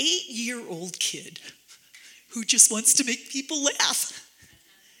8-year-old kid who just wants to make people laugh.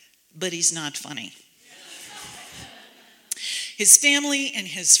 But he's not funny. His family and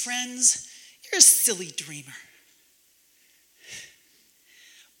his friends, you're a silly dreamer.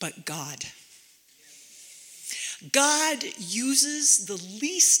 But God uses the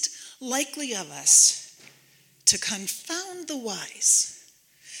least likely of us to confound the wise.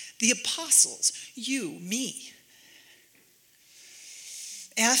 The apostles, you, me.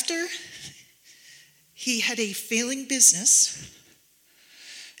 After he had a failing business,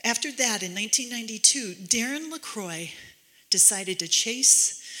 after that in 1992, Darren LaCroix decided to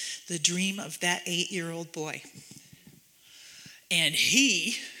chase the dream of that 8-year-old boy. And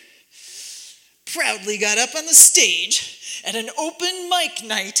he proudly got up on the stage at an open mic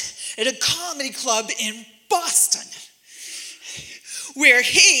night at a comedy club in Boston, where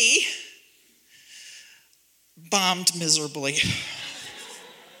he bombed miserably.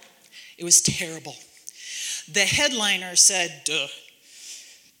 It was terrible. The headliner said,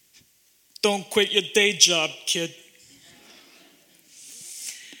 "Don't quit your day job, kid."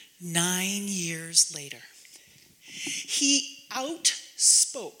 9 years later, he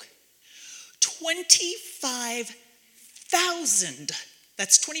outspoke 25,000,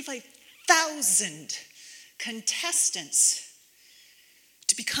 that's 25,000 contestants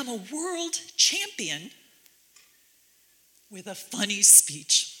to become a world champion with a funny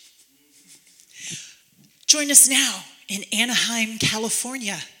speech. Join us now in Anaheim,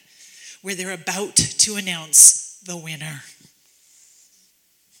 California, where they're about to announce the winner.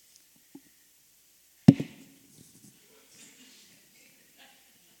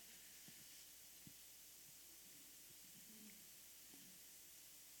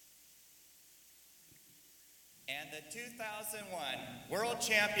 And the 2001 World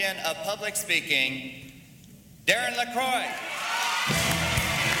Champion of Public Speaking, Darren LaCroix.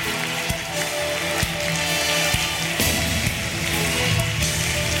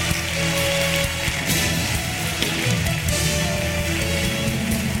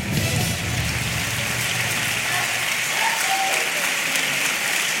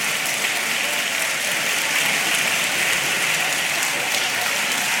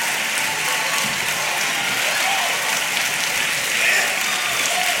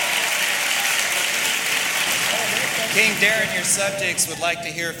 King Darren, your subjects would like to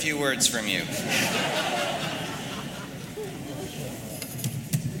hear a few words from you.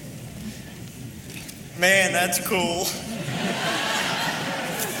 Man, that's cool.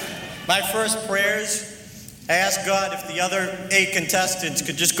 My first prayers, I asked God if the other 8 contestants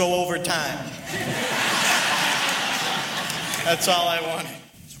could just go over time. That's all I wanted.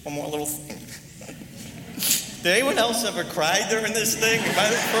 Just one more little thing. Did anyone else ever cry during this thing? Am I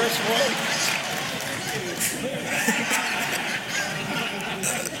the first one?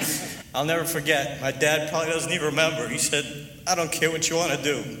 I'll never forget. My dad probably doesn't even remember. He said, "I don't care what you want to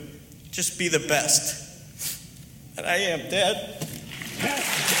do. Just be the best." And I am, Dad.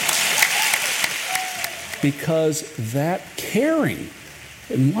 Because that caring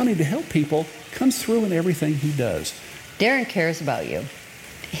and wanting to help people comes through in everything he does. Darren cares about you.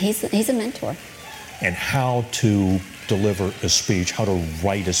 He's a mentor. And how to deliver a speech, how to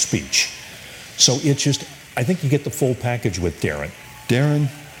write a speech. So it's just, I think you get the full package with Darren. Darren,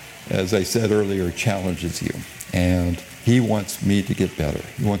 as I said earlier, challenges you. And he wants me to get better.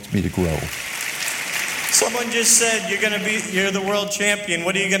 He wants me to grow. Someone just said, you're the world champion.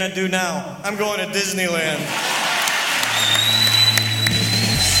 What are you going to do now? I'm going to Disneyland.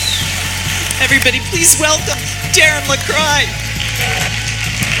 Everybody, please welcome Darren LaCroix.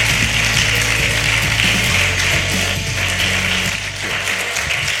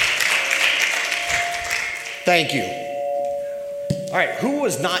 Thank you. All right, who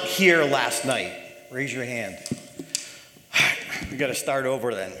was not here last night? Raise your hand. We got to start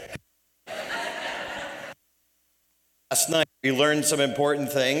over then. Last night, we learned some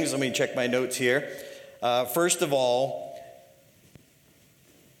important things. Let me check my notes here. First of all,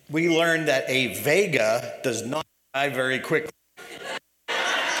 we learned that a Vega does not die very quickly.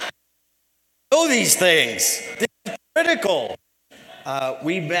 Know these things. They're critical.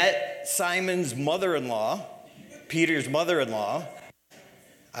 We met Simon's mother-in-law, Peter's mother-in-law.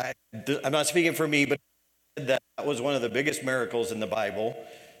 I'm not speaking for me, but that was one of the biggest miracles in the Bible,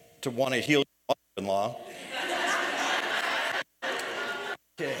 to want to heal your mother-in-law.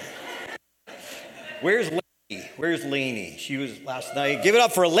 Okay. Where's Lainey? Where's Lainey? She was last night. Give it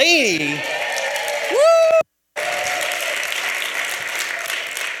up for Lainey. Woo!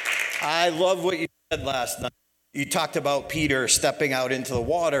 I love what you said last night. You talked about Peter stepping out into the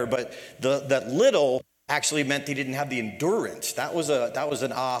water, but that little actually meant he didn't have the endurance. That was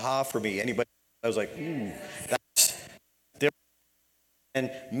an aha for me. Anybody? I was like, ooh, that's different.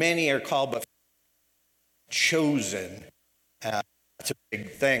 And many are called, but chosen. That's a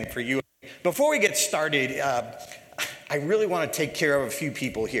big thing for you. Before we get started, I really want to take care of a few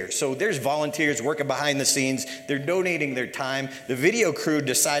people here. So there's volunteers working behind the scenes. They're donating their time. The video crew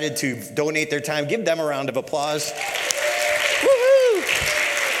decided to donate their time. Give them a round of applause. Woohoo!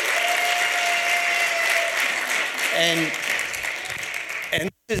 And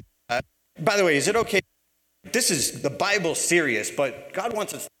this is, by the way, is it okay? This is the Bible serious, but God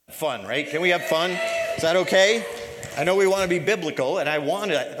wants us to have fun, right? Can we have fun? Is that okay? I know we want to be biblical, and I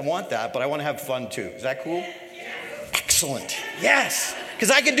want that, but I want to have fun too. Is that cool? Excellent. Yes.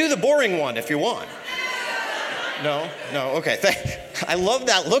 Because I can do the boring one if you want. No? Okay. I love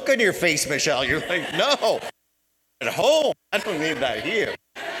that look on your face, Michelle. You're like, no. At home. I don't need that here.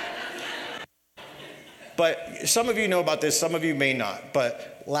 But some of you know about this, some of you may not.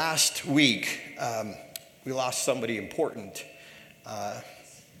 But last week, we lost somebody important.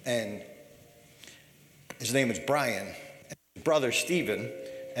 And his name is Brian. And his brother, Stephen,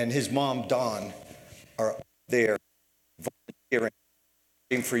 and his mom, Dawn, are there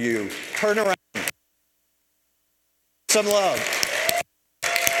volunteering for you. Turn around. Some love.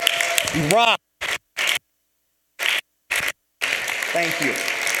 You rock. Thank you.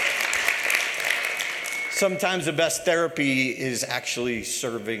 Sometimes the best therapy is actually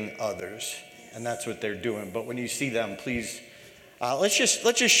serving others, and that's what they're doing. But when you see them, please, let's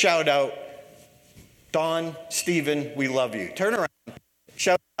just shout out, Dawn, Stephen, we love you. Turn around,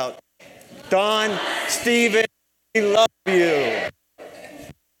 shout out, Dawn, Stephen, we love you.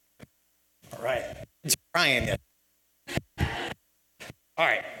 All right, it's Brian. All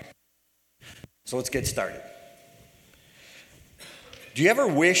right, so let's get started. Do you ever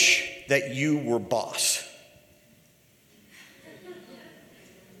wish that you were boss?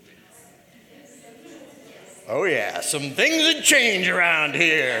 Oh yeah, some things would change around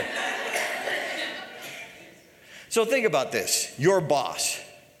here. So think about this. Your boss.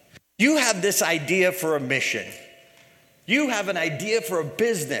 You have this idea for a mission. You have an idea for a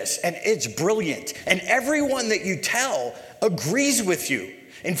business, and it's brilliant. And everyone that you tell agrees with you.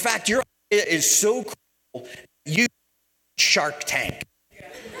 In fact, your idea is so cool, you Shark Tank.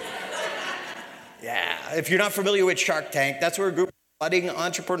 Yeah, if you're not familiar with Shark Tank, that's where a group of budding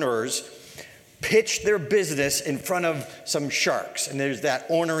entrepreneurs pitch their business in front of some sharks. And there's that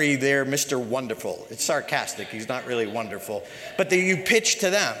ornery there, Mr. Wonderful. It's sarcastic. He's not really wonderful. But you pitch to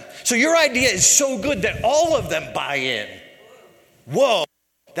them. So your idea is so good that all of them buy in. Whoa,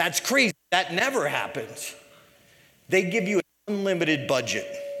 that's crazy. That never happens. They give you an unlimited budget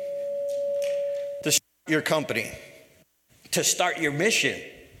to start your company, to start your mission.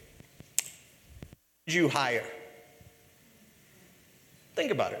 Who would you hire? Think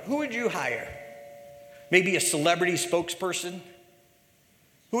about it. Who would you hire? Maybe a celebrity spokesperson?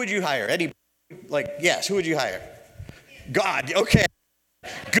 Who would you hire? Anybody? Yes, who would you hire? God, okay.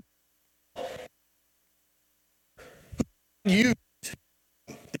 Good. You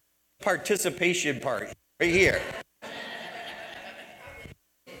participation part right here.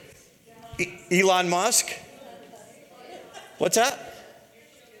 Elon Musk? What's that?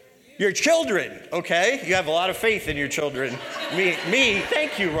 Your children, okay? You have a lot of faith in your children. Me,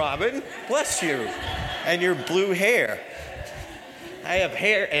 thank you, Robin. Bless you. And your blue hair. I have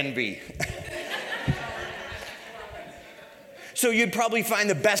hair envy. So you'd probably find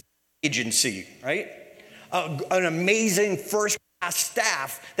the best agency, right? An amazing first-class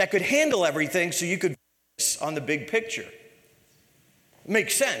staff that could handle everything so you could focus on the big picture.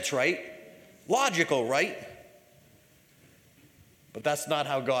 Makes sense, right? Logical, right? But that's not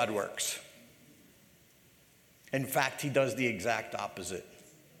how God works. In fact, he does the exact opposite.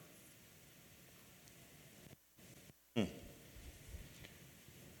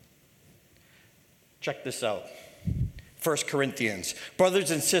 Check this out. 1 Corinthians.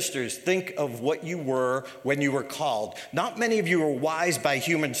 Brothers and sisters, think of what you were when you were called. Not many of you were wise by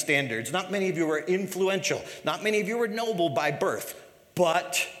human standards. Not many of you were influential. Not many of you were noble by birth.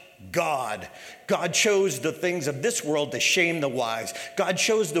 But God chose the things of this world to shame the wise. God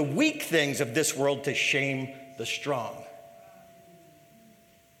chose the weak things of this world to shame the strong.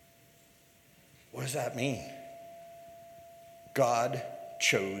 What does that mean? God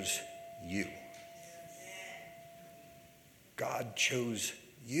chose you. God chose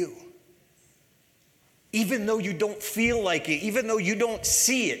you. Even though you don't feel like it, even though you don't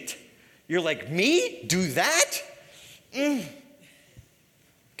see it, you're like, me? Do that?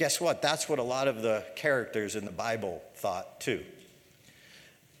 Guess what? That's what a lot of the characters in the Bible thought too.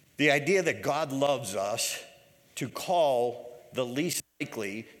 The idea that God loves us to call the least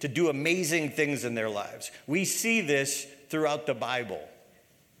likely to do amazing things in their lives. We see this throughout the Bible.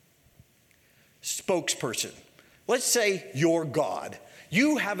 Spokesperson. Let's say you're God.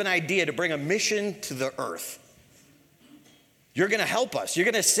 You have an idea to bring a mission to the earth. You're going to help us. You're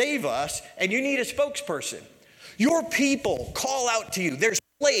going to save us, and you need a spokesperson. Your people call out to you. They're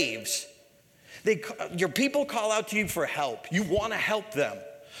slaves. Your people call out to you for help. You want to help them.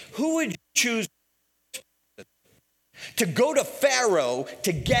 Who would you choose to go to Pharaoh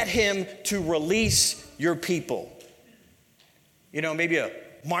to get him to release your people? You know, maybe a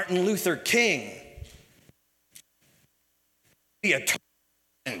Martin Luther King. Maybe a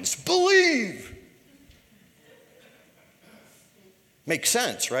Tyrants. Believe. Makes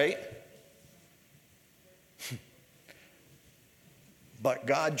sense, right? But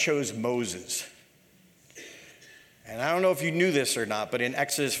God chose Moses. And I don't know if you knew this or not, but in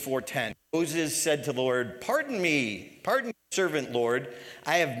Exodus 4:10, Moses said to the Lord, pardon me, servant, Lord.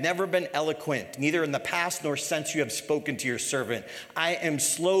 I have never been eloquent, neither in the past nor since you have spoken to your servant. I am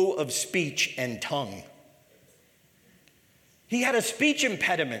slow of speech and tongue. He had a speech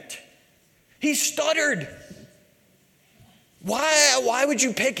impediment. He stuttered. Why would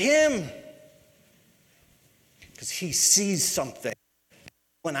you pick him? Because he sees something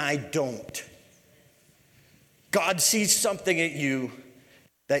when I don't. God sees something at you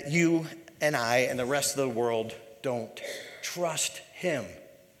that you and I and the rest of the world don't. Trust him.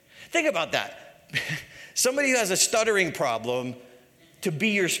 Think about that. Somebody who has a stuttering problem to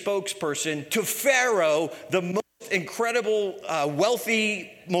be your spokesperson to Pharaoh, the most incredible,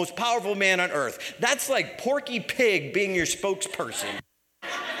 wealthy, most powerful man on earth. That's like Porky Pig being your spokesperson.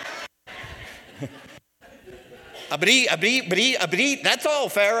 Abri, that's all,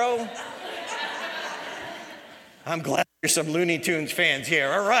 Pharaoh. I'm glad there's some Looney Tunes fans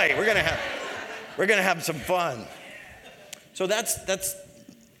here. All right, we're gonna have some fun. So that's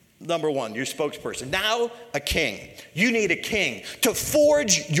number one, your spokesperson. Now, a king. You need a king to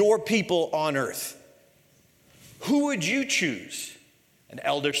forge your people on earth. Who would you choose? An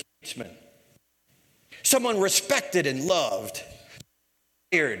elder statesman. Someone respected and loved,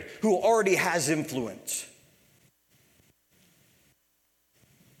 who already has influence.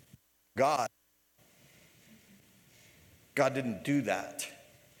 God didn't do that.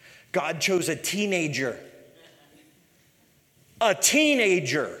 God chose a teenager. A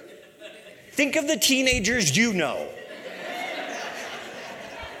teenager. Think of the teenagers you know.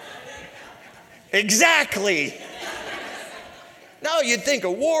 Exactly. No, you'd think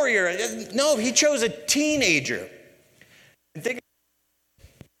a warrior. No, he chose a teenager.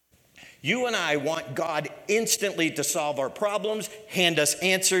 You and I want God instantly to solve our problems, hand us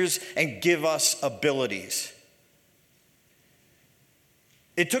answers, and give us abilities.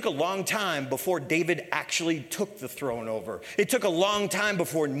 It took a long time before David actually took the throne over. It took a long time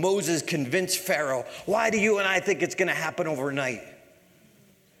before Moses convinced Pharaoh. Why do you and I think it's going to happen overnight?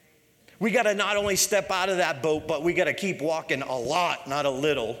 We got to not only step out of that boat, but we got to keep walking a lot, not a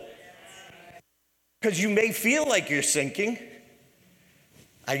little. Because you may feel like you're sinking.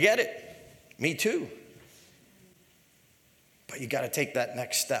 I get it. Me too. But you got to take that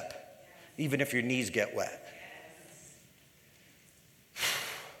next step, even if your knees get wet.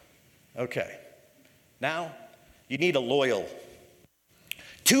 Okay. Now, you need a loyal.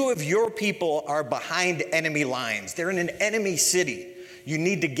 2 of your people are behind enemy lines. They're in an enemy city. You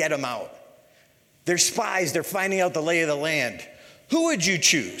need to get them out. They're spies. They're finding out the lay of the land. Who would you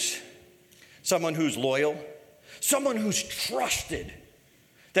choose? Someone who's loyal? Someone who's trusted,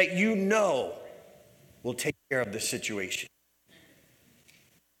 that you know will take care of the situation.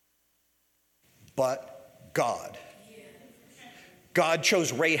 But God. God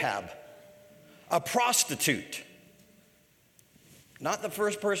chose Rahab, a prostitute. Not the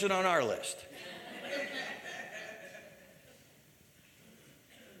first person on our list.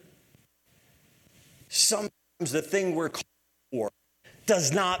 Sometimes the thing we're called for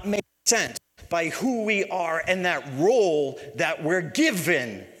does not make sense by who we are and that role that we're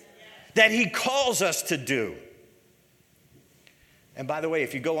given, that he calls us to do. And by the way,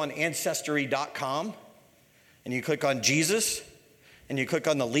 if you go on Ancestry.com and you click on Jesus and you click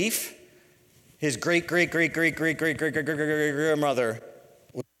on the leaf, his great-great-great-great-great-great-great-great-great-grandmother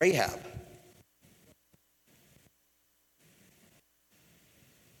was Rahab.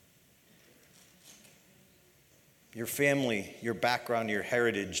 Your family, your background, your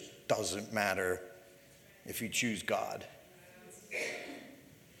heritage doesn't matter if you choose God.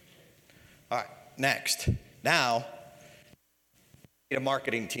 All right, next. Now, a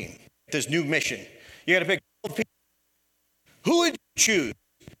marketing team. This new mission. You got to pick 12 people. Who would you choose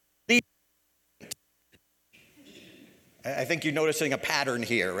I think you're noticing a pattern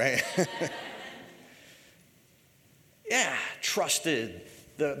here, right? Yeah, trusted.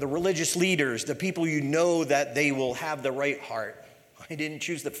 The religious leaders, the people you know that they will have the right heart. He didn't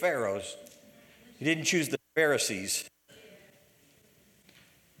choose the pharaohs. He didn't choose the Pharisees.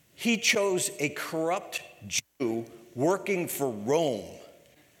 He chose a corrupt Jew working for Rome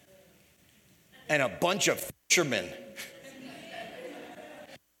and a bunch of fishermen.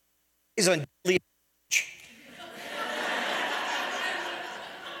 He's on daily.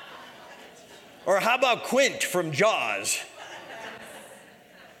 Or how about Quint from Jaws?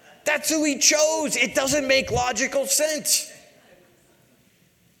 That's who he chose. It doesn't make logical sense.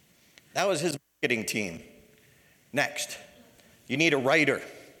 That was his marketing team. Next, you need a writer.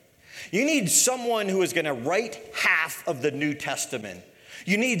 You need someone who is going to write half of the New Testament.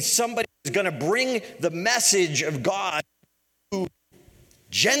 You need somebody who's going to bring the message of God to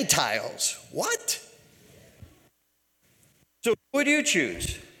Gentiles. What? So who would you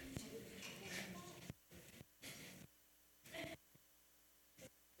choose?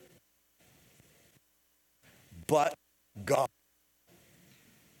 But God.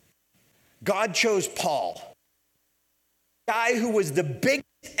 God chose Paul, the guy who was the biggest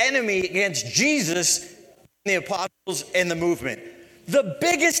enemy against Jesus, the apostles, and the movement. The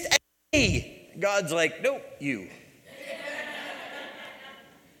biggest enemy. God's like, nope, you.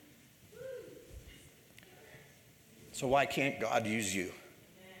 So why can't God use you?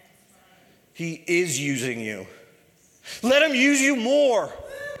 He is using you. Let him use you more.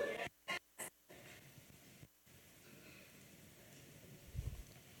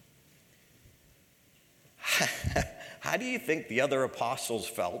 How do you think the other apostles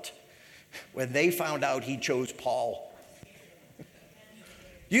felt when they found out he chose Paul?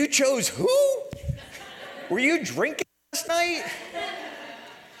 You chose who? Were you drinking last night?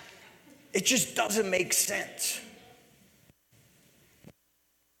 It just doesn't make sense.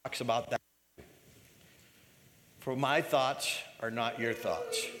 Talks about that. For my thoughts are not your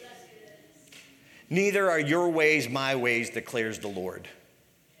thoughts. Neither are your ways my ways, declares the Lord.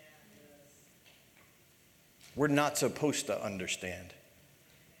 We're not supposed to understand.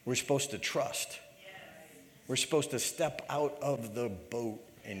 We're supposed to trust. We're supposed to step out of the boat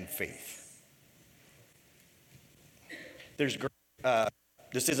in faith. There's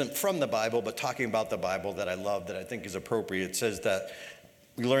this isn't from the Bible, but talking about the Bible that I love, that I think is appropriate. It says that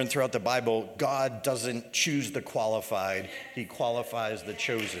we learn throughout the Bible, God doesn't choose the qualified, he qualifies the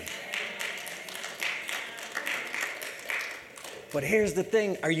chosen. But here's the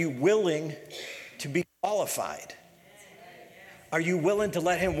thing, are you willing to be qualified? Are you willing to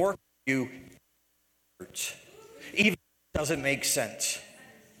let him work with you? Even if it doesn't make sense.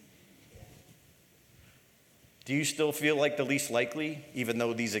 Do you still feel like the least likely, even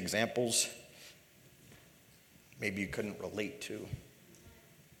though these examples maybe you couldn't relate to?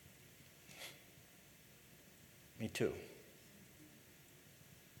 Me too.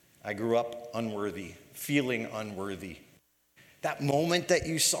 I grew up unworthy, feeling unworthy. That moment that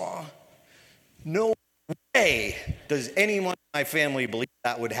you saw, no way does anyone in my family believe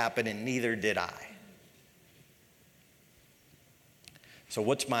that would happen, and neither did I. So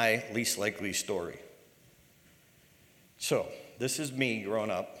what's my least likely story? So this is me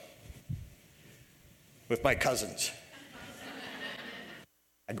growing up with my cousins.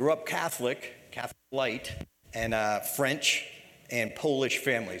 I grew up Catholic light, and French and Polish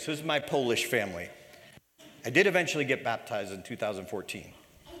families. So this is my Polish family. I did eventually get baptized in 2014.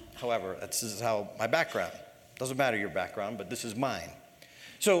 However, this is how my background. Doesn't matter your background, but this is mine.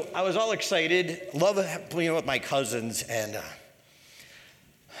 So I was all excited, love playing with my cousins, and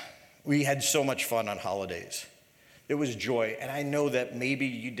we had so much fun on holidays. It was joy, and I know that maybe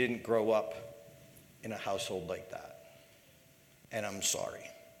you didn't grow up in a household like that, and I'm sorry.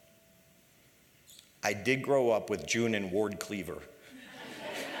 I did grow up with June and Ward Cleaver.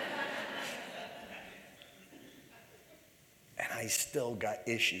 And I still got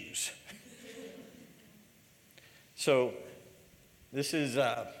issues. So this is,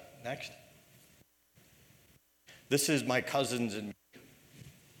 next. This is my cousins and me.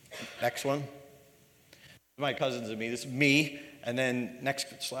 Next one. My cousins and me. This is me. And then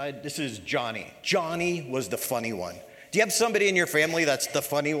next slide. This is Johnny. Johnny was the funny one. Do you have somebody in your family that's the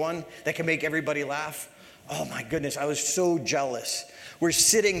funny one that can make everybody laugh? Oh my goodness, I was so jealous. We're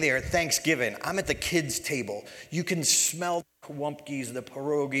sitting there at Thanksgiving. I'm at the kids' table. You can smell the kwumpkies, the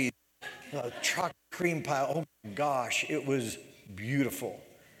pierogies, the chocolate cream pie. Oh my gosh, it was beautiful.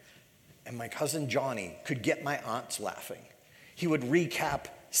 And my cousin Johnny could get my aunts laughing. He would recap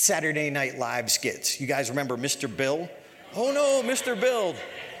Saturday Night Live skits. You guys remember Mr. Bill? Oh no, Mr. Bill.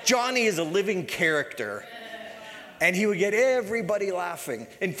 Johnny is a living character. And he would get everybody laughing.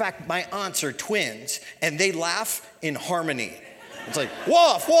 In fact, my aunts are twins, and they laugh in harmony. It's like,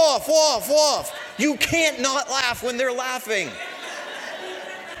 woof, woof, woof, woof. You can't not laugh when they're laughing.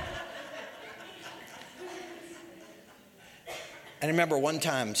 And I remember one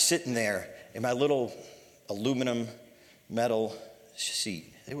time sitting there in my little aluminum metal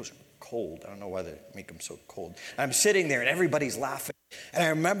seat. It was cold. I don't know why they make them so cold. I'm sitting there and everybody's laughing. And I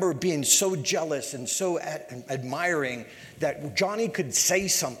remember being so jealous and so admiring that Johnny could say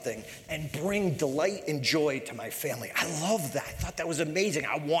something and bring delight and joy to my family. I loved that. I thought that was amazing.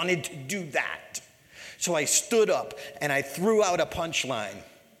 I wanted to do that. So I stood up and I threw out a punchline.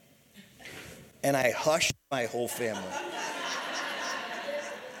 And I hushed my whole family.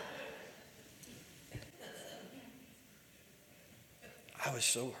 I was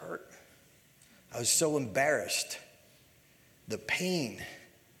so hurt. I was so embarrassed. The pain.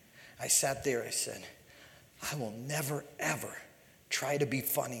 I sat there, I said, I will never, ever try to be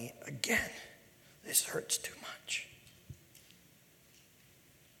funny again. This hurts too much.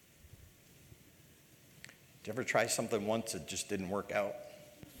 Did you ever try something once that just didn't work out?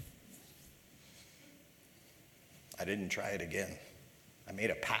 I didn't try it again. I made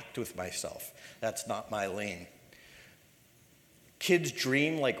a pact with myself. That's not my lane. Kids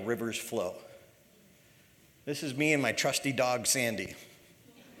dream like rivers flow. This is me and my trusty dog, Sandy.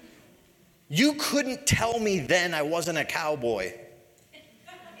 You couldn't tell me then I wasn't a cowboy.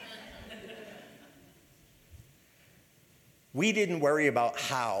 We didn't worry about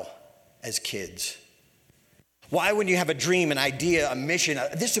how as kids. Why, when you have a dream, an idea, a mission,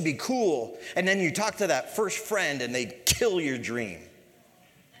 this would be cool, and then you talk to that first friend and they kill your dream?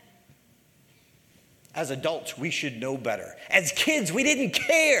 As adults, we should know better. As kids, we didn't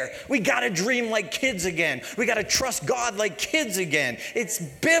care. We got to dream like kids again. We got to trust God like kids again. It's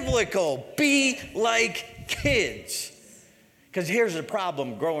biblical. Be like kids. Because here's the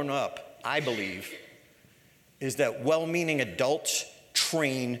problem growing up, I believe, is that well-meaning adults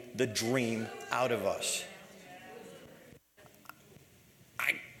train the dream out of us.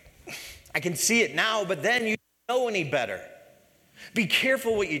 I can see it now, but then you don't know any better. Be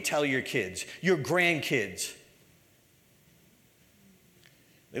careful what you tell your kids, your grandkids.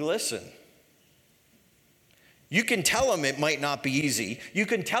 They listen. You can tell them it might not be easy. You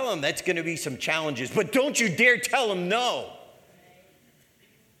can tell them that's going to be some challenges, but don't you dare tell them no.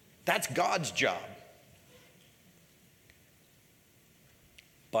 That's God's job.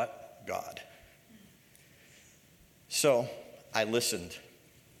 But God. So I listened.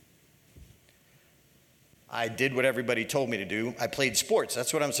 I did what everybody told me to do. I played sports.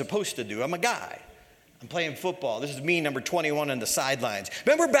 That's what I'm supposed to do. I'm a guy. I'm playing football. This is me, number 21 on the sidelines.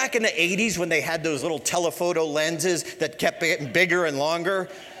 Remember back in the 80s when they had those little telephoto lenses that kept getting bigger and longer?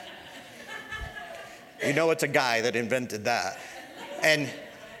 You know it's a guy that invented that. And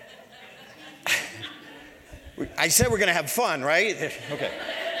I said we're going to have fun, right? Okay.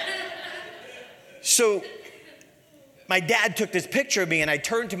 So my dad took this picture of me, and I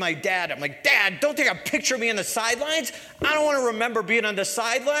turned to my dad. I'm like, Dad, don't take a picture of me on the sidelines. I don't want to remember being on the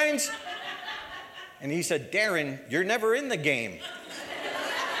sidelines. And he said, Darren, you're never in the game.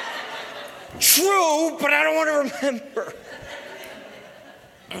 True, but I don't want to remember.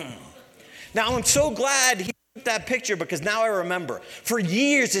 Now, I'm so glad he took that picture because now I remember. For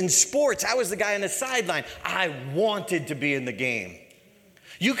years in sports, I was the guy on the sideline. I wanted to be in the game.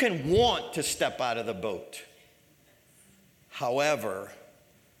 You can want to step out of the boat. However,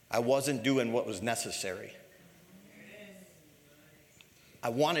 I wasn't doing what was necessary. I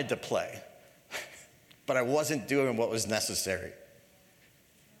wanted to play, but I wasn't doing what was necessary.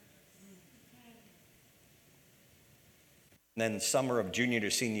 And then summer of junior to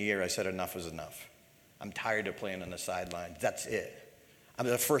senior year, I said enough is enough. I'm tired of playing on the sidelines. That's it. I'm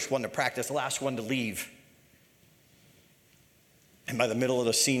the first one to practice, the last one to leave. And by the middle of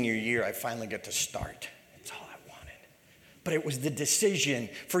the senior year, I finally get to start. But it was the decision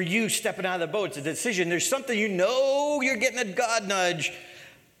for you stepping out of the boat. It's a decision. There's something you know you're getting a God nudge.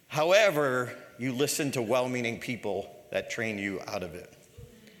 However, you listen to well-meaning people that train you out of it.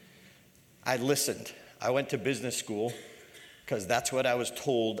 I listened. I went to business school because that's what I was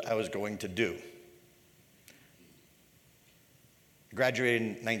told I was going to do. I graduated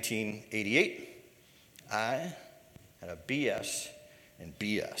in 1988. I had a BS in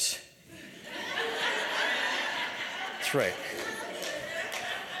BS. That's right.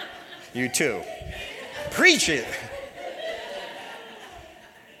 You too. Preach it.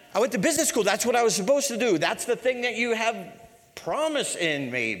 I went to business school. That's what I was supposed to do. That's the thing that you have promise in,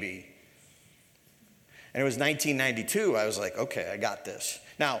 maybe. And it was 1992. I was like, okay, I got this.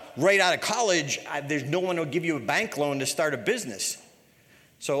 Now, right out of college, there's no one who'll give you a bank loan to start a business.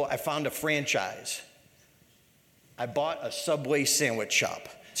 So I found a franchise. I bought a Subway sandwich shop.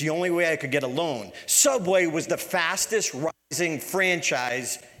 It's the only way I could get a loan. Subway was the fastest rising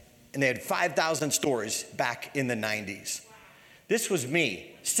franchise, and they had 5,000 stores back in the 90s. This was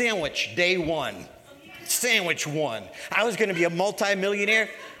me, sandwich day one, sandwich one. I was gonna be a multimillionaire.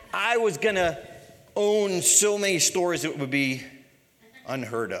 I was gonna own so many stores it would be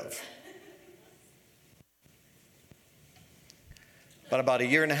unheard of. But about a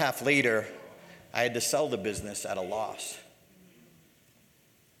year and a half later, I had to sell the business at a loss.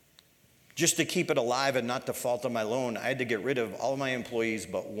 Just to keep it alive and not default on my loan, I had to get rid of all of my employees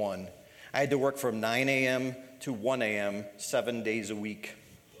but one. I had to work from 9 a.m. to 1 a.m. 7 days a week.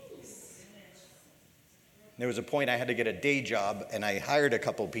 There was a point I had to get a day job, and I hired a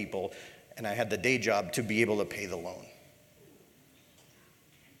couple people, and I had the day job to be able to pay the loan.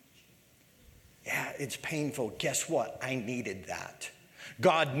 Yeah, it's painful. Guess what? I needed that.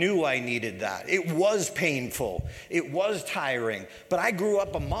 God knew I needed that. It was painful. It was tiring. But I grew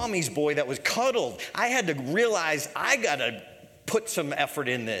up a mommy's boy that was cuddled. I had to realize I got to put some effort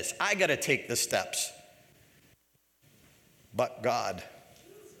in this. I got to take the steps. But God.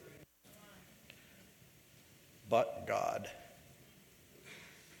 But God.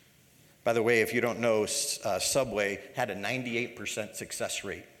 By the way, if you don't know, Subway had a 98% success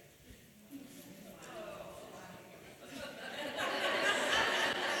rate.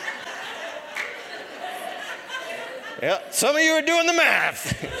 Yeah, some of you are doing the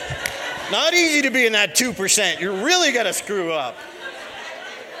math. Not easy to be in that 2%. You really got to screw up.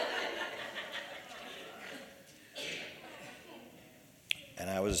 And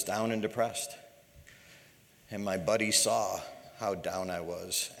I was down and depressed. And my buddy saw how down I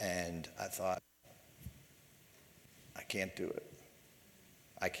was. And I thought, I can't do it.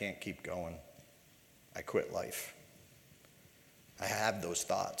 I can't keep going. I quit life. I had those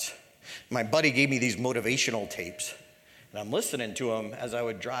thoughts. My buddy gave me these motivational tapes. And I'm listening to them as I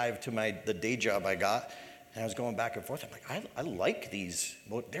would drive to the day job I got. And I was going back and forth. I'm like, I like these.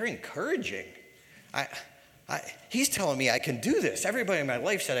 They're encouraging. He's telling me I can do this. Everybody in my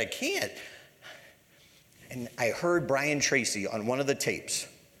life said I can't. And I heard Brian Tracy on one of the tapes.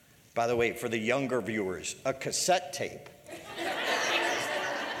 By the way, for the younger viewers, a cassette tape.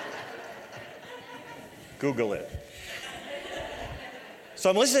 Google it. So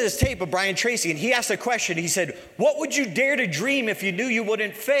I'm listening to this tape of Brian Tracy, and he asked a question. He said, what would you dare to dream if you knew you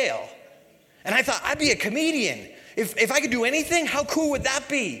wouldn't fail? And I thought, I'd be a comedian. If I could do anything, how cool would that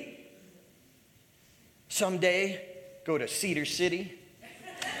be? Someday, go to Cedar City.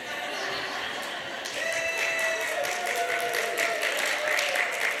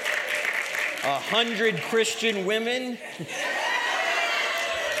 A 100 Christian women.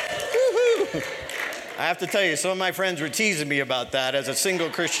 Woo-hoo. I have to tell you, some of my friends were teasing me about that as a single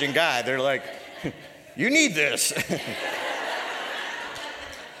Christian guy. They're like, you need this.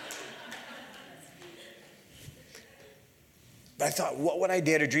 But I thought, what would I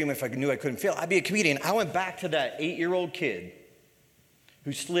dare to dream if I knew I couldn't fail? I'd be a comedian. I went back to that 8-year-old kid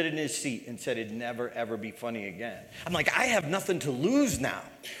who slid in his seat and said it'd never, ever be funny again. I'm like, I have nothing to lose now.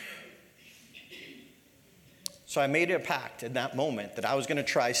 So I made a pact in that moment that I was going to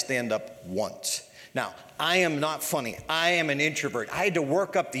try stand up once. Now, I am not funny. I am an introvert. I had to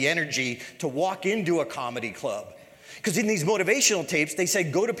work up the energy to walk into a comedy club. Because in these motivational tapes, they say,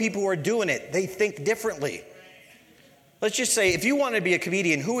 go to people who are doing it. They think differently. Let's just say, if you wanted to be a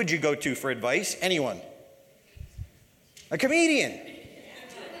comedian, who would you go to for advice? Anyone? A comedian.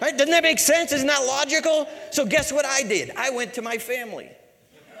 Right? Doesn't that make sense? Isn't that logical? So guess what I did? I went to my family.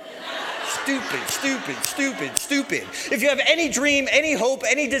 Stupid, stupid, stupid, stupid. If you have any dream, any hope,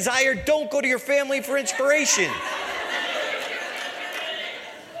 any desire, don't go to your family for inspiration.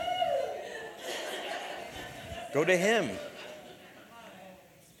 Go to him.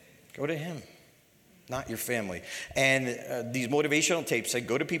 Go to him, not your family. And these motivational tapes said,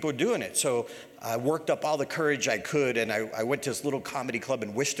 go to people who are doing it. So I worked up all the courage I could, and I went to this little comedy club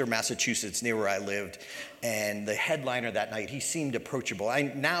in Worcester, Massachusetts, near where I lived. And the headliner that night, he seemed approachable. I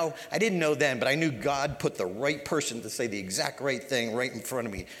didn't know then, but I knew God put the right person to say the exact right thing right in front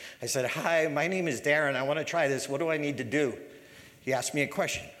of me. I said, hi, my name is Darren. I want to try this. What do I need to do? He asked me a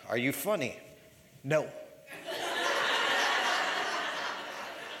question. Are you funny? No.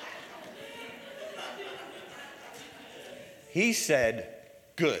 He said,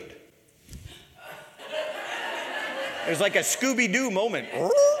 good. It was like a Scooby-Doo moment.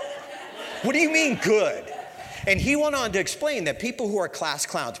 What do you mean good? And he went on to explain that people who are class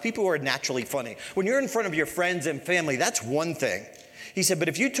clowns, people who are naturally funny, when you're in front of your friends and family, that's one thing. He said, but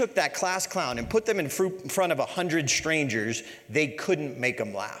if you took that class clown and put them in front of 100 strangers, they couldn't make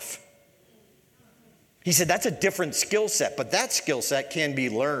them laugh. He said, that's a different skill set, but that skill set can be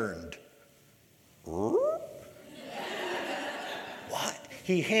learned. What?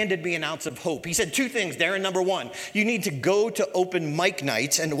 He handed me an ounce of hope. He said 2 things, Darren. Number 1, you need to go to open mic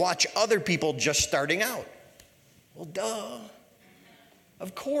nights and watch other people just starting out. Well, duh.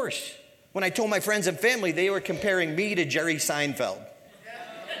 Of course. When I told my friends and family, they were comparing me to Jerry Seinfeld.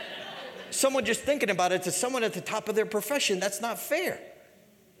 Someone just thinking about it to someone at the top of their profession, that's not fair.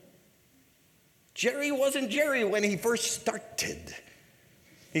 Jerry wasn't Jerry when he first started.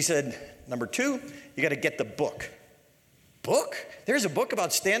 He said, number 2, you got to get the book. Book? There's a book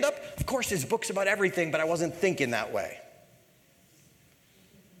about stand-up? Of course there's books about everything, but I wasn't thinking that way.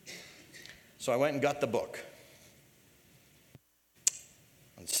 So I went and got the book.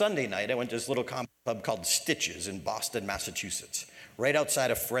 On Sunday night, I went to this little comedy club called Stitches in Boston, Massachusetts, right outside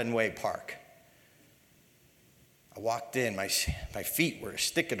of Fenway Park. I walked in, my feet were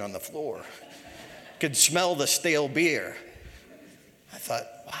sticking on the floor. Could smell the stale beer. I thought,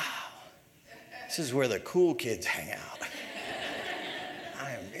 wow, this is where the cool kids hang out.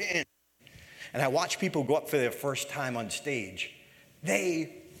 I am in. And I watched people go up for their first time on stage.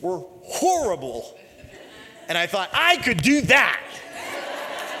 They were horrible. And I thought, I could do that.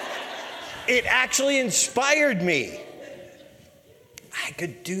 It actually inspired me. I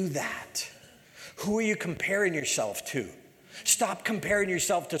could do that. Who are you comparing yourself to? Stop comparing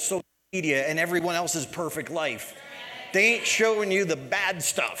yourself to social media and everyone else's perfect life. They ain't showing you the bad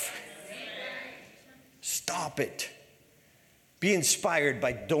stuff. Stop it. Be inspired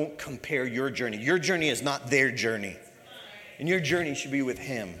by don't compare your journey. Your journey is not their journey. And your journey should be with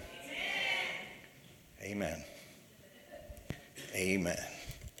Him. Amen. Amen.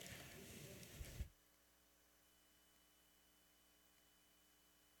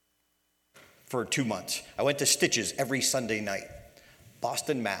 For 2 months. I went to Stitches every Sunday night.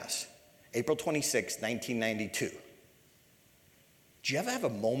 Boston, Mass. April 26, 1992. Do you ever have a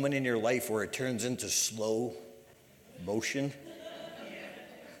moment in your life where it turns into slow motion?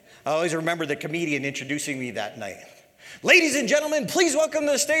 I always remember the comedian introducing me that night. Ladies and gentlemen, please welcome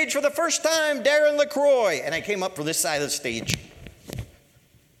to the stage for the first time, Darren LaCroix. And I came up for this side of the stage.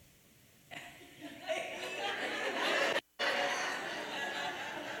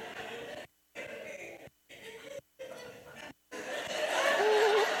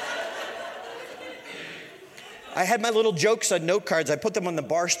 I had my little jokes on note cards. I put them on the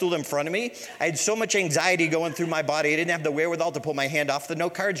bar stool in front of me. I had so much anxiety going through my body, I didn't have the wherewithal to pull my hand off the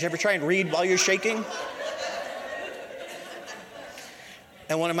note cards. You ever try and read while you're shaking?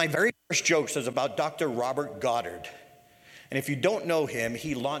 And one of my very first jokes was about Dr. Robert Goddard. And if you don't know him,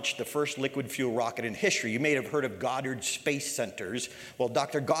 he launched the first liquid fuel rocket in history. You may have heard of Goddard Space Centers. Well,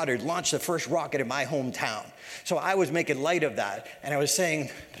 Dr. Goddard launched the first rocket in my hometown. So I was making light of that. And I was saying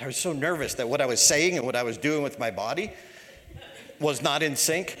that I was so nervous that what I was saying and what I was doing with my body was not in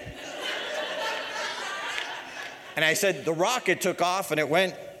sync. And I said, the rocket took off and it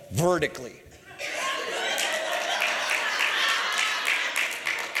went vertically.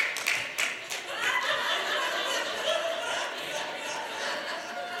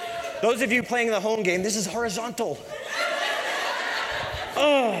 Those of you playing the home game, this is horizontal.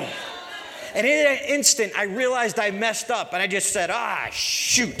 Oh. And in an instant, I realized I messed up, and I just said,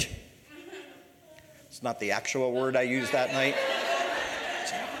 shoot. It's not the actual word I used that night.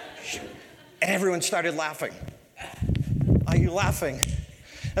 Shoot. And everyone started laughing. Are you laughing?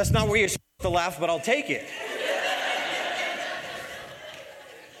 That's not where you're supposed to laugh, but I'll take it.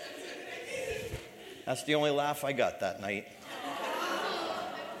 That's the only laugh I got that night.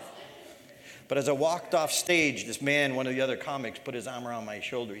 But as I walked off stage, this man, one of the other comics, put his arm around my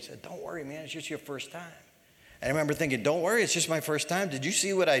shoulder. He said, don't worry, man, it's just your first time. And I remember thinking, don't worry, it's just my first time. Did you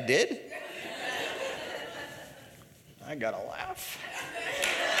see what I did? I got a laugh.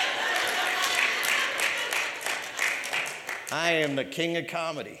 I am the king of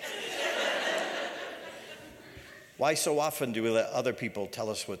comedy. Why so often do we let other people tell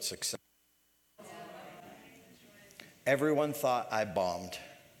us what success is? Everyone thought I bombed.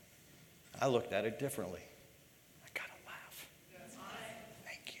 I looked at it differently. I got a laugh.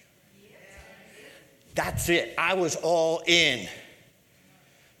 Thank you. That's it. I was all in.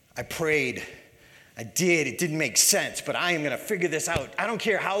 I prayed. I did. It didn't make sense, but I am going to figure this out. I don't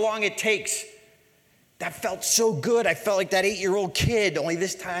care how long it takes. That felt so good. I felt like that 8-year-old kid, only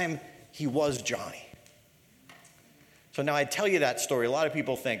this time he was Johnny. So now I tell you that story. A lot of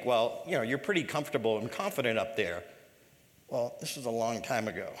people think, well, you're pretty comfortable and confident up there. Well, this was a long time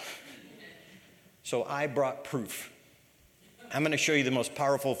ago. So I brought proof. I'm going to show you the most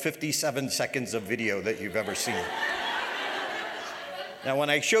powerful 57 seconds of video that you've ever seen. Now, when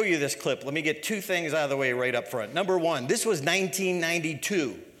I show you this clip, let me get two things out of the way right up front. Number one, this was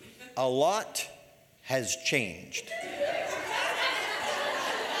 1992. A lot has changed.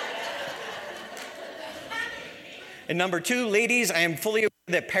 And number two, ladies, I am fully aware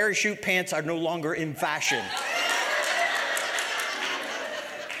that parachute pants are no longer in fashion.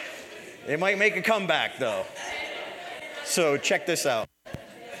 They might make a comeback, though. So check this out. Does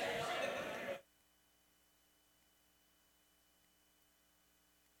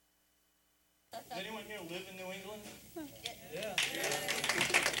anyone here live in New England? Yeah.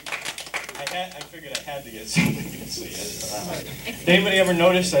 I figured I had to get somebody to see it. Did anybody ever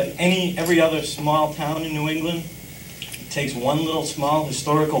notice that every other small town in New England takes one little small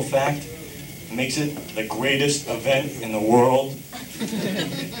historical fact and makes it the greatest event in the world?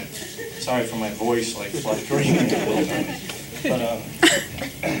 Sorry for my voice, like fluctuating a little bit. But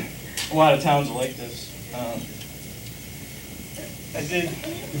a lot of towns are like this.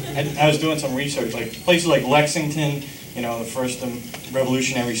 I was doing some research, like places like Lexington, you know, the first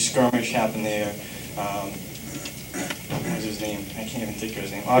revolutionary skirmish happened there. What was his name? I can't even think of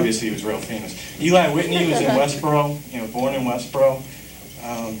his name. Obviously, he was real famous. Eli Whitney was in Westboro, you know, born in Westboro.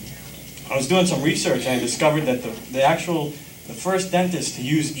 I was doing some research and I discovered that the first dentist to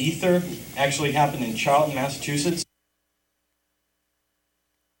use ether actually happened in Charlton, Massachusetts.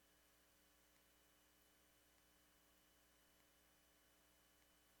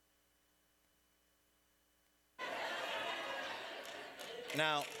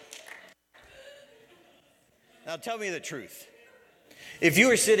 Now tell me the truth. If you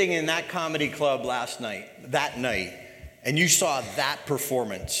were sitting in that comedy club that night, and you saw that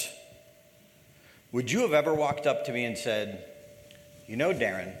performance, would you have ever walked up to me and said, you know,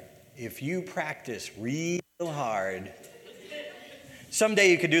 Darren, if you practice real hard,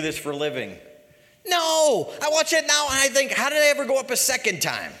 someday you could do this for a living? No, I watch it now and I think, how did I ever go up a second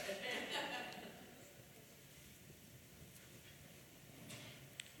time?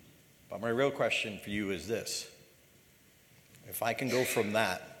 But my real question for you is this. If I can go from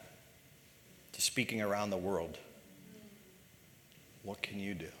that to speaking around the world, what can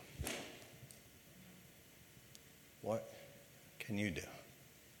you do? What can you do?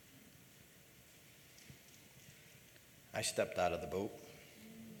 I stepped out of the boat.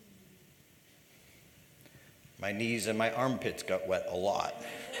 My knees and my armpits got wet a lot.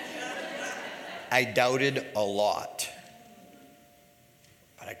 I doubted a lot.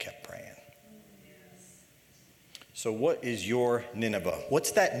 But I kept praying. So what is your Nineveh?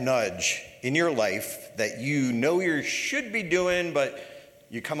 What's that nudge in your life that you know you should be doing, but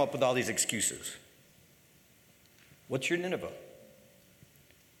you come up with all these excuses? What's your Nineveh?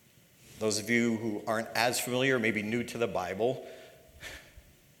 Those of you who aren't as familiar, maybe new to the Bible,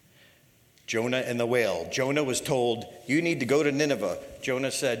 Jonah and the whale. Jonah was told, you need to go to Nineveh.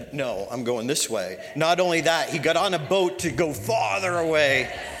 Jonah said, no, I'm going this way. Not only that, he got on a boat to go farther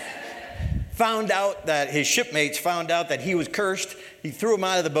away. Found out that his shipmates found out that he was cursed. He threw him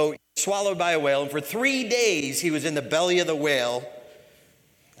out of the boat, swallowed by a whale. And for 3 days, he was in the belly of the whale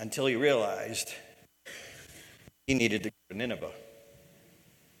until he realized he needed to go to Nineveh.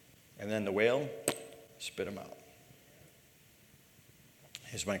 And then the whale spit him out.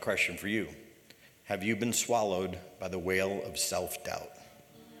 Here's my question for you. Have you been swallowed by the whale of self-doubt?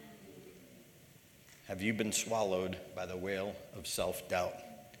 Have you been swallowed by the whale of self-doubt?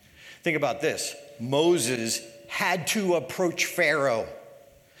 Think about this. Moses had to approach Pharaoh.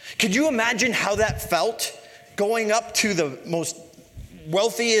 Could you imagine how that felt? Going up to the most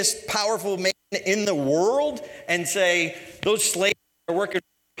wealthiest, powerful man in the world and say, those slaves are working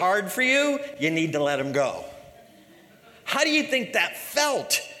hard for you, you need to let them go. How do you think that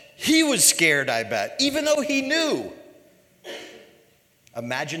felt? He was scared, I bet, even though he knew.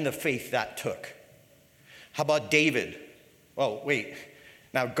 Imagine the faith that took. How about David? Oh, wait.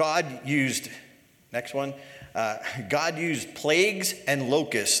 Now, God used plagues and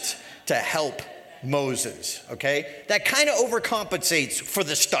locusts to help Moses, okay? That kind of overcompensates for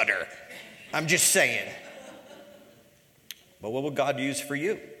the stutter. I'm just saying. But what will God use for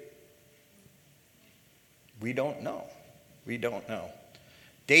you? We don't know. We don't know.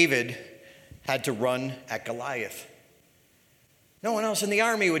 David had to run at Goliath. No one else in the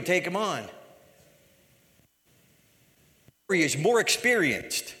army would take him on. He is more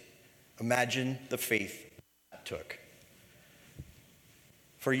experienced. Imagine the faith that took.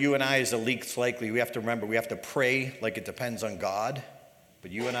 For you and I, as the least likely, we have to remember, we have to pray like it depends on God,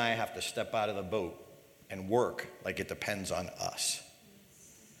 but you and I have to step out of the boat and work like it depends on us.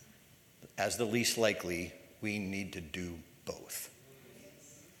 As the least likely, we need to do both.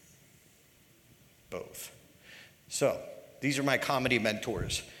 Both. So, these are my comedy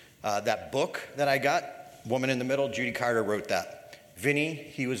mentors. That book that I got, Woman in the Middle, Judy Carter wrote that. Vinny,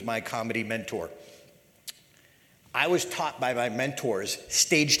 he was my comedy mentor. I was taught by my mentors,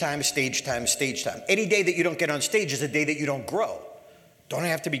 stage time, stage time, stage time. Any day that you don't get on stage is a day that you don't grow. Don't I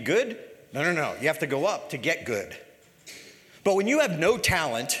have to be good? No. You have to go up to get good. But when you have no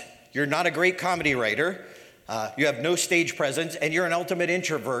talent, you're not a great comedy writer, you have no stage presence, and you're an ultimate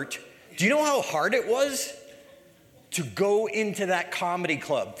introvert, do you know how hard it was to go into that comedy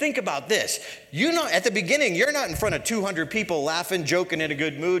club? Think about this. At the beginning, you're not in front of 200 people laughing, joking, in a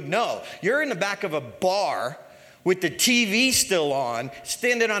good mood. No, you're in the back of a bar with the TV still on,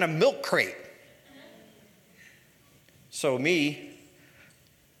 standing on a milk crate. So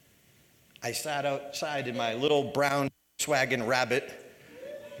I sat outside in my little brown Volkswagen Rabbit,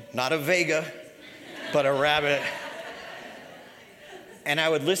 not a Vega, but a Rabbit. And I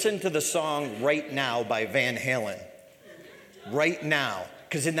would listen to the song Right Now by Van Halen. Right Now.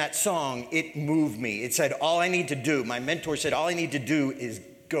 Because in that song, it moved me. It said, all I need to do, my mentor said, all I need to do is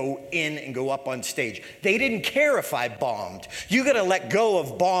go in and go up on stage. They didn't care if I bombed. You got to let go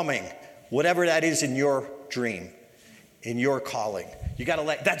of bombing, whatever that is in your dream, in your calling. You got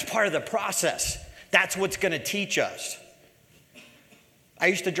to that's part of the process. That's what's going to teach us. I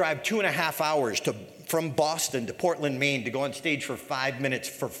used to drive 2.5 hours from Boston to Portland, Maine to go on stage for 5 minutes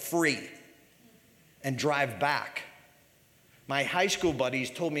for free and drive back. My high school buddies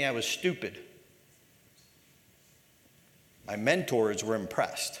told me I was stupid. My mentors were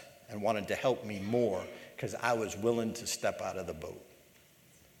impressed and wanted to help me more because I was willing to step out of the boat.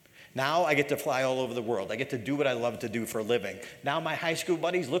 Now I get to fly all over the world. I get to do what I love to do for a living. Now my high school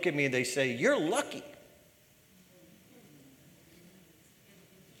buddies look at me and they say, you're lucky.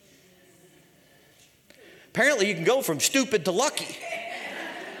 Apparently you can go from stupid to lucky.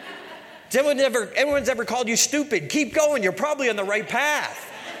 Has anyone's ever called you stupid? Keep going, you're probably on the right path.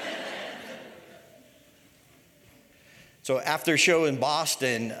 So after a show in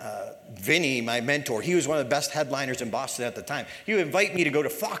Boston, Vinny, my mentor, he was one of the best headliners in Boston at the time. He would invite me to go to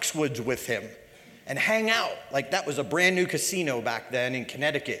Foxwoods with him and hang out. Like that was a brand new casino back then in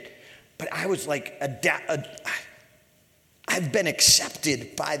Connecticut. But I was like, I've been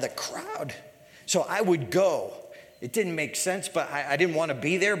accepted by the crowd. So I would go. It didn't make sense, but I didn't want to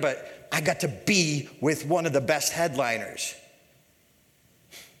be there, but I got to be with one of the best headliners.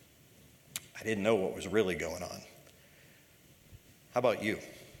 I didn't know what was really going on. How about you?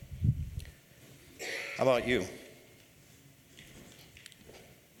 How about you?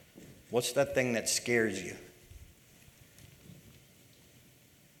 What's that thing that scares you?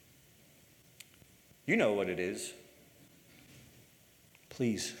 You know what it is.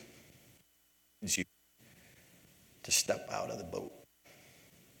 Please, it's you to step out of the boat.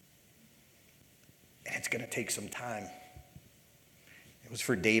 And it's going to take some time. It was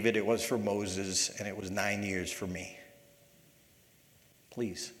for David, it was for Moses, and it was 9 years for me.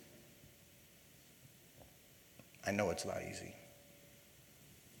 Please. I know it's not easy.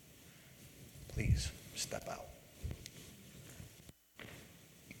 Please, step out.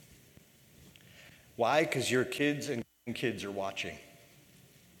 Why? Because your kids and kids are watching.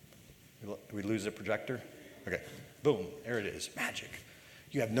 Did we lose the projector? Okay. Boom. There it is. Magic.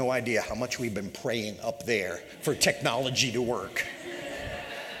 You have no idea how much we've been praying up there for technology to work.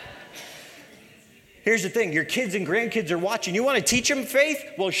 Here's the thing. Your kids and grandkids are watching. You want to teach them faith?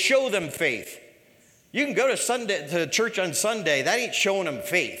 Well, show them faith. You can go to church on Sunday. That ain't showing them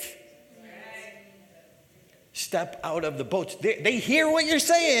faith. Step out of the boats. They hear what you're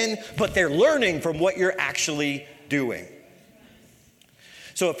saying, but they're learning from what you're actually doing.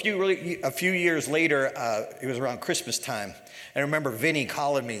 So a few years later, it was around Christmas time. And I remember Vinny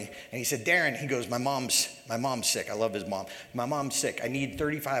calling me, and he said, Darren, he goes, my mom's sick. I love his mom. My mom's sick. I need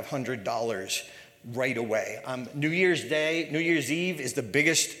 $3,500 right away. New Year's Eve is the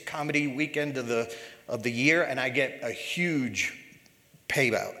biggest comedy weekend of the year, and I get a huge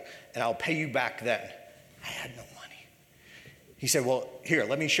payout, and I'll pay you back then. I had no money. He said, well, here,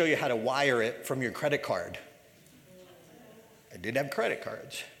 let me show you how to wire it from your credit card. I didn't have credit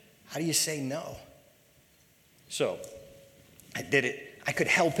cards. How do you say no? So I did it. I could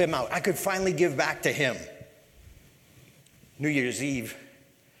help him out. I could finally give back to him. New Year's Eve,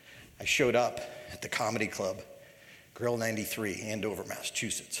 I showed up at the comedy club, Grill 93, Andover,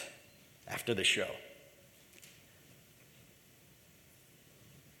 Massachusetts, after the show.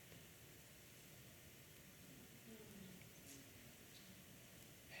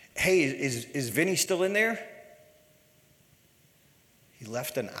 Hey, is Vinny still in there? He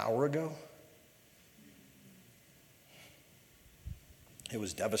left an hour ago. It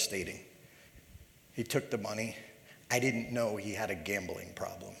was devastating. He took the money. I didn't know he had a gambling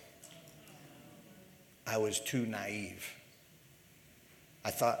problem. I was too naive.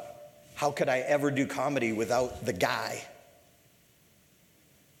 I thought, how could I ever do comedy without the guy?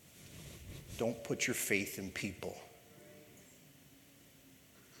 Don't put your faith in people.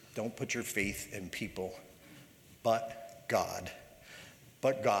 Don't put your faith in people, but God.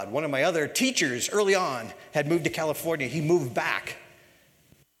 But God. One of my other teachers early on had moved to California. He moved back.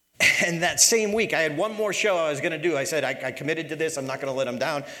 And that same week, I had one more show I was going to do. I said, I committed to this. I'm not going to let him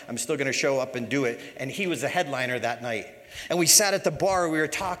down. I'm still going to show up and do it. And he was the headliner that night. And we sat at the bar. We were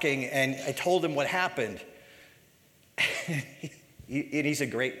talking, and I told him what happened. And he said,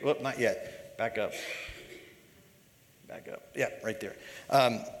 great. Well, not yet. Back up. Back up. Yeah, right there.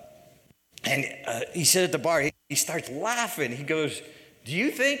 And he said at the bar, he starts laughing. He goes, do you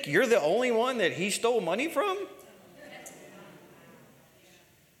think you're the only one that he stole money from?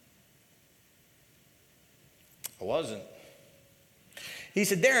 I wasn't. He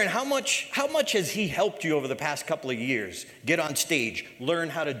said, Darren, how much has he helped you over the past couple of years? Get on stage, learn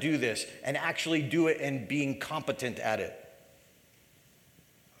how to do this, and actually do it and being competent at it?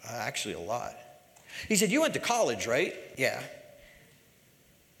 Actually, a lot. He said, you went to college, right? Yeah.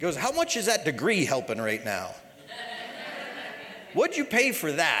 He goes, how much is that degree helping right now? What'd you pay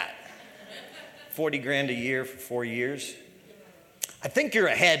for that? 40 grand a year for 4 years? I think you're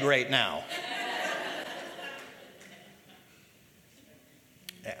ahead right now.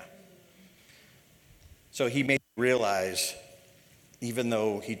 Yeah. So he made me realize, even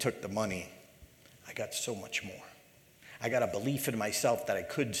though he took the money, I got so much more. I got a belief in myself that I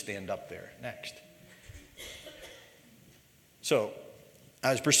could stand up there. Next. So I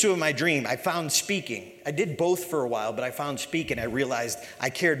was pursuing my dream. I found speaking. I did both for a while, but I found speaking. I realized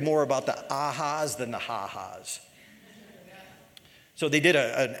I cared more about the ahas than the ha-has. So they did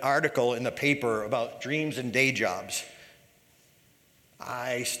an article in the paper about dreams and day jobs.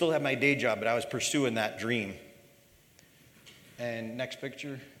 I still have my day job, but I was pursuing that dream. And next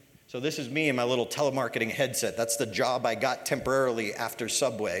picture. So this is me in my little telemarketing headset. That's the job I got temporarily after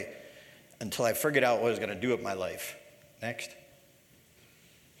Subway until I figured out what I was going to do with my life. Next.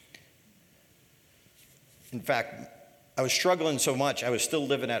 In fact, I was struggling so much, I was still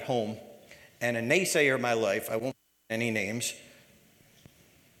living at home. And a naysayer in my life, I won't mention any names,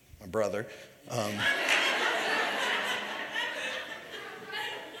 my brother,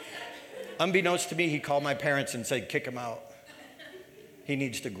 unbeknownst to me, he called my parents and said, kick him out. He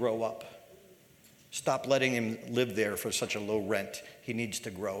needs to grow up. Stop letting him live there for such a low rent. He needs to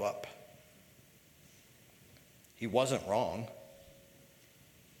grow up. He wasn't wrong.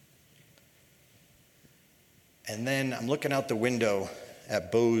 And then I'm looking out the window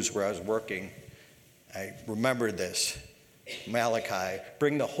at Bose where I was working. I remembered this. Malachi,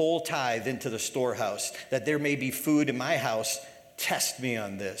 bring the whole tithe into the storehouse, that there may be food in my house. Test me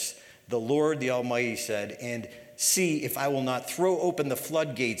on this. The Lord, the Almighty, said, and see if I will not throw open the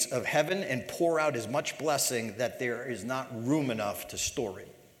floodgates of heaven and pour out as much blessing that there is not room enough to store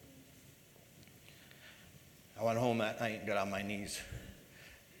it. I went home that night and got on my knees.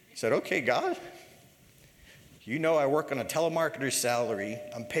 I said, okay, God, you know I work on a telemarketer's salary.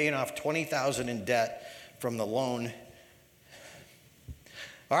 I'm paying off $20,000 in debt from the loan.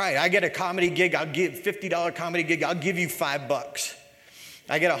 All right, I get a comedy gig. I'll give $50 comedy gig. I'll give you $5.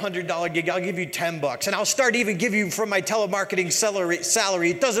 I get a $100 gig. I'll give you $10. And I'll start even giving you from my telemarketing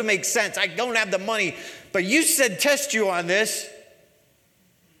salary. It doesn't make sense. I don't have the money. But you said test you on this.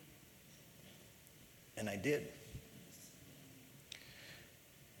 And I did.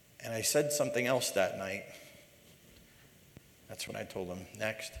 And I said something else that night. That's when I told him.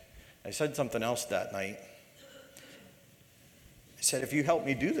 Next. I said something else that night. I said, if you help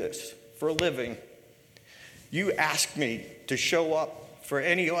me do this for a living, you ask me to show up for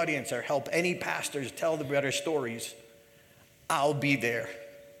any audience or help any pastors tell the better stories, I'll be there.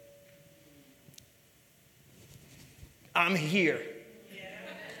 I'm here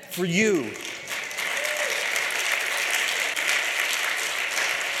for you.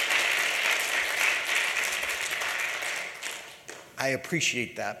 I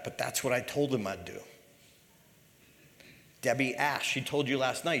appreciate that, but that's what I told him I'd do. Debbie asked, she told you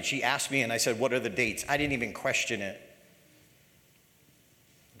last night, she asked me and I said, what are the dates? I didn't even question it.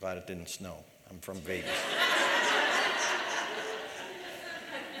 I'm glad it didn't snow. I'm from Vegas.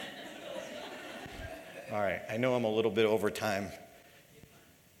 All right, I know I'm a little bit over time.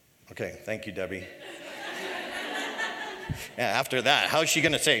 Okay, thank you, Debbie. Yeah, after that, how's she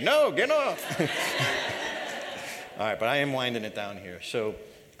going to say, no, get off? All right, but I am winding it down here. So,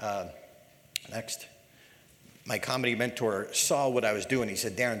 next. my comedy mentor saw what I was doing. He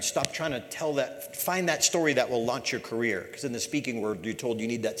said, Darren, stop trying to find that story that will launch your career. Because in the speaking world, you're told you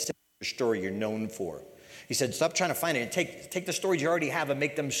need that story you're known for. He said, stop trying to find it and take the stories you already have and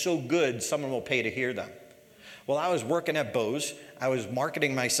make them so good someone will pay to hear them. Well, I was working at Bose. I was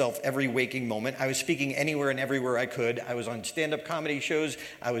marketing myself every waking moment. I was speaking anywhere and everywhere I could. I was on stand-up comedy shows.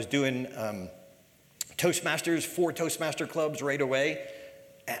 I was doing Toastmasters, 4 Toastmaster clubs right away.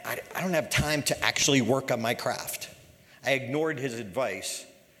 I don't have time to actually work on my craft. I ignored his advice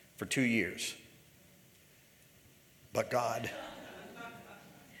for 2 years. But God,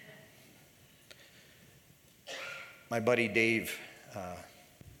 my buddy Dave,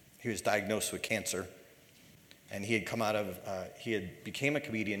 he was diagnosed with cancer, and he had come out of, he had became a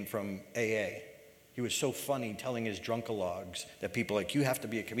comedian from AA. He was so funny telling his drunkalogs that people were like, you have to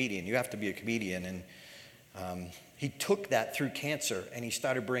be a comedian, you have to be a comedian. And he took that through cancer, and he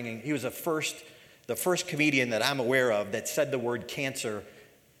started bringing, he was the first comedian that I'm aware of that said the word cancer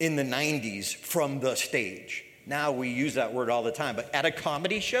in the 90s from the stage. Now we use that word all the time, but at a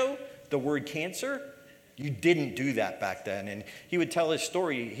comedy show, the word cancer, you didn't do that back then. And he would tell his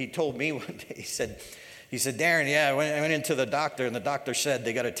story. He told me one day, he said, Darren, yeah, I went into the doctor, and the doctor said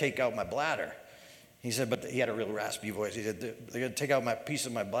they got to take out my bladder. He said, but he had a real raspy voice. He said, they're going to take out my piece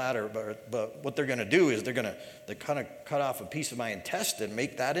of my bladder, but what they're going to do is they're kind of cut off a piece of my intestine and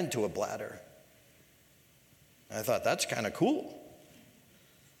make that into a bladder. And I thought, that's kind of cool.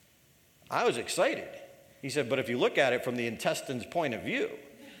 I was excited. He said, but if you look at it from the intestine's point of view,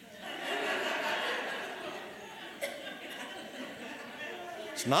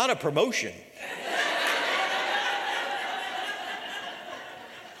 it's not a promotion.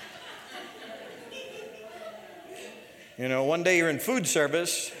 You know, one day you're in food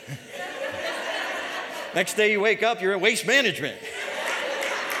service. Next day you wake up, you're in waste management.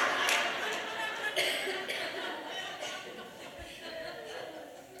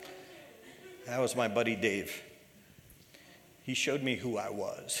 That was my buddy Dave. He showed me who I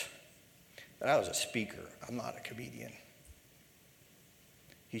was. That I was a speaker. I'm not a comedian.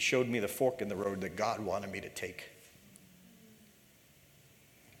 He showed me the fork in the road that God wanted me to take.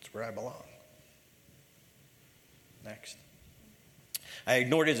 It's where I belong. Next. I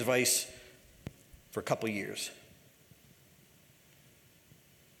ignored his advice for a couple of years.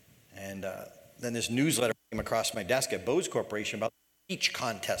 And then this newsletter came across my desk at Bose Corporation about the speech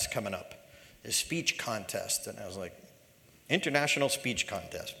contest coming up. This speech contest. And I was like, International Speech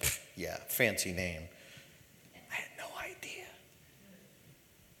Contest. Pfft, yeah, fancy name. I had no idea.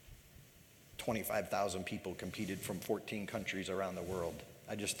 25,000 people competed from 14 countries around the world.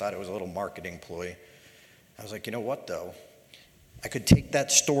 I just thought it was a little marketing ploy. I was like, you know what, though? I could take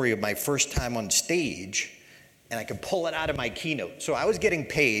that story of my first time on stage, and I could pull it out of my keynote. So I was getting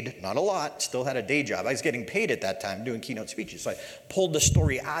paid, not a lot, still had a day job. I was getting paid at that time doing keynote speeches. So I pulled the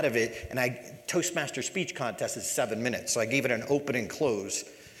story out of it, and Toastmaster speech contest is 7 minutes. So I gave it an open and close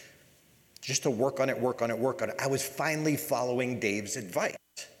just to work on it. I was finally following Dave's advice.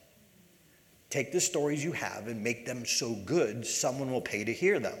 Take the stories you have and make them so good, someone will pay to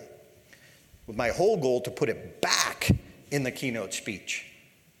hear them. With my whole goal to put it back in the keynote speech,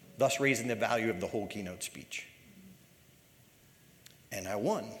 thus raising the value of the whole keynote speech. And I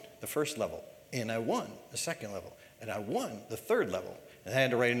won the first level, and I won the second level, and I won the third level, and I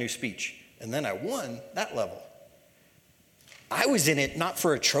had to write a new speech, and then I won that level. I was in it not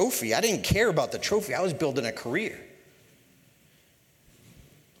for a trophy. I didn't care about the trophy. I was building a career.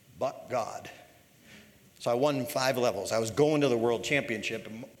 But God. So I won 5 levels. I was going to the world championship,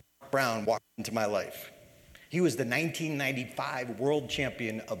 and Mark Brown walked into my life. He was the 1995 world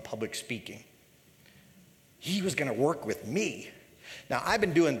champion of public speaking. He was going to work with me. Now, I've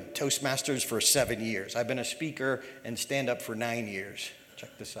been doing Toastmasters for 7 years. I've been a speaker and stand-up for 9 years.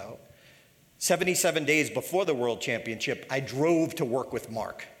 Check this out. 77 days before the world championship, I drove to work with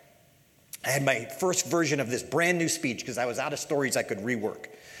Mark. I had my first version of this brand new speech because I was out of stories I could rework.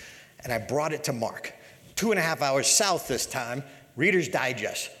 And I brought it to Mark. 2.5 hours south this time, Reader's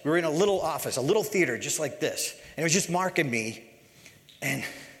Digest. We were in a little office, a little theater just like this. And it was just Mark and me. And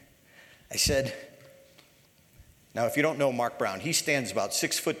I said, now if you don't know Mark Brown, he stands about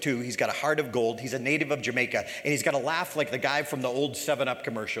 6'2". He's got a heart of gold. He's a native of Jamaica. And he's got a laugh like the guy from the old 7-Up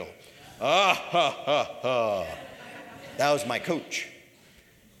commercial. Ah, ha, ha, ha. That was my coach.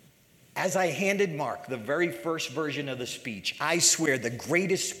 As I handed Mark the very first version of the speech, I swear the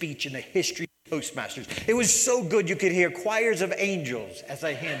greatest speech in the history of Toastmasters. It was so good you could hear choirs of angels as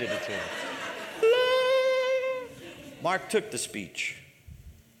I handed it to him. Mark took the speech.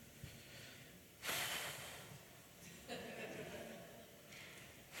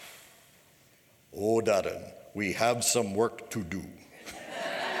 Oh, Darren, we have some work to do.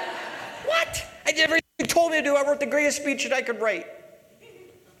 What? I did everything you told me to do. I wrote the greatest speech that I could write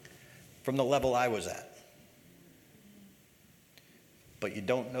from the level I was at. But you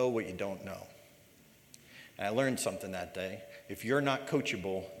don't know what you don't know. And I learned something that day. If you're not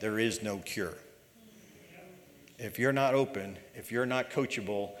coachable, there is no cure. If you're not open, if you're not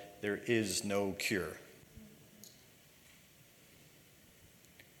coachable, there is no cure.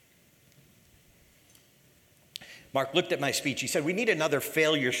 Mark looked at my speech. He said, we need another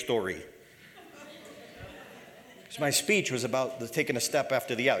failure story. Because my speech was about taking a step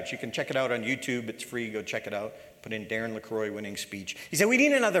after the ouch. You can check it out on YouTube. It's free. Go check it out. Put in Darren LaCroix winning speech. He said, we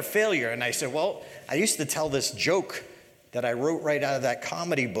need another failure. And I said, well, I used to tell this joke that I wrote right out of that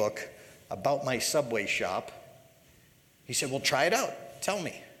comedy book about my Subway shop. He said, well, try it out. Tell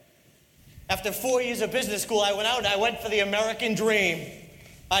me. After 4 years of business school, I went out and I went for the American dream.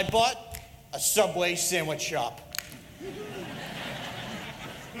 I bought a Subway sandwich shop.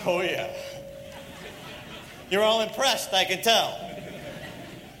 Oh, yeah. You're all impressed, I can tell.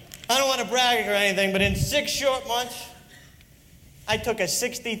 I don't want to brag or anything, but in 6 short months, I took a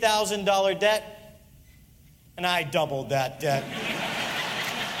 $60,000 debt, and I doubled that debt.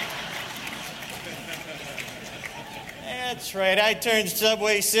 That's right, I turned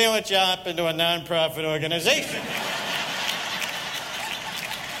Subway Sandwich Shop into a nonprofit organization.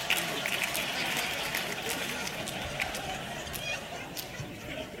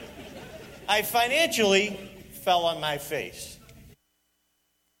 I financially fell on my face.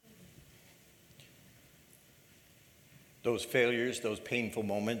 Those failures, those painful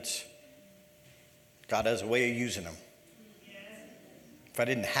moments, God has a way of using them. If I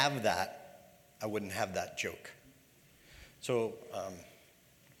didn't have that, I wouldn't have that joke. So, a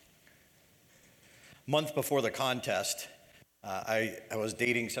month before the contest, I was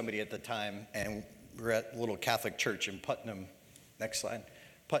dating somebody at the time, and we were at a little Catholic church in Putnam, next slide,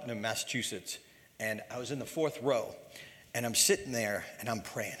 Putnam, Massachusetts, and I was in the 4th row, and I'm sitting there, and I'm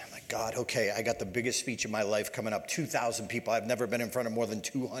praying. I'm like, God, okay, I got the biggest speech of my life coming up, 2,000 people. I've never been in front of more than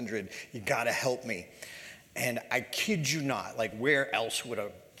 200. You got to help me. And I kid you not, like, where else would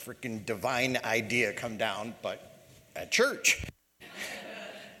a freaking divine idea come down but at church?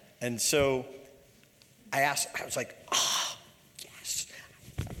 And so I asked, I was like, yes,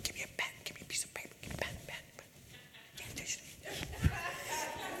 give me a pen, give me a piece of paper, give me a pen.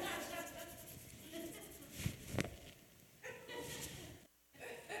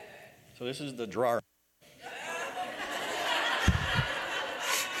 So this is the drawer.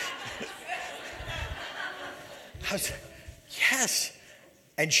 I was, yes.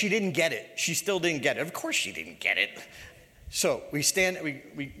 And she didn't get it. She still didn't get it. Of course she didn't get it. So we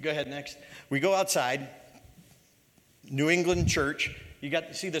go ahead next. We go outside, New England church. You got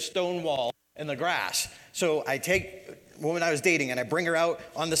to see the stone wall and the grass. So I take a woman I was dating and I bring her out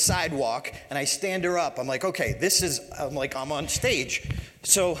on the sidewalk and I stand her up. I'm like, okay, I'm on stage.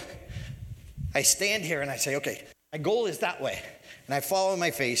 So I stand here and I say, okay, my goal is that way. And I fall on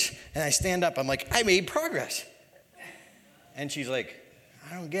my face and I stand up. I'm like, I made progress. And she's like,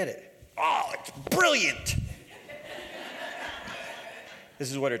 I don't get it. Oh, it's brilliant.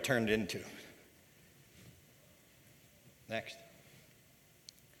 This is what it turned into. Next.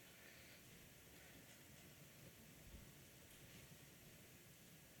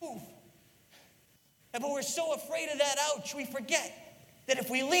 But we're so afraid of that ouch, we forget that if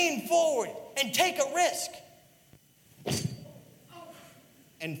we lean forward and take a risk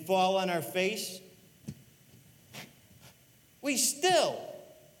and fall on our face, we still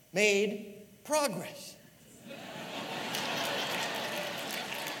made progress.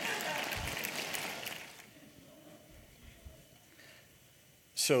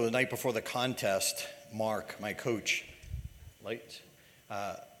 So the night before the contest, Mark, my coach,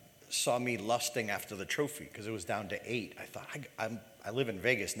 saw me lusting after the trophy because it was down to 8. I thought, I live in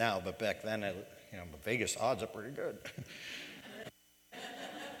Vegas now, but back then, Vegas odds are pretty good.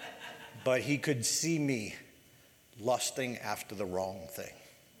 But he could see me lusting after the wrong thing.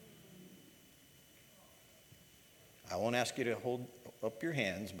 I won't ask you to hold up your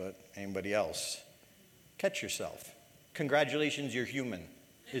hands, but anybody else, catch yourself. Congratulations, you're human.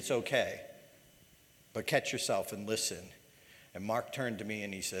 It's okay. But catch yourself and listen. And Mark turned to me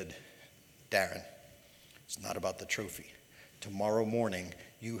and he said, Darren, it's not about the trophy. Tomorrow morning,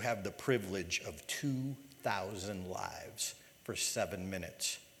 you have the privilege of 2,000 lives for 7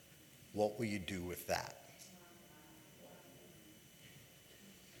 minutes. What will you do with that?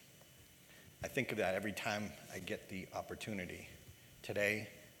 I think of that every time I get the opportunity. Today,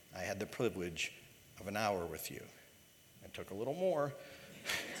 I had the privilege of an hour with you. It took a little more.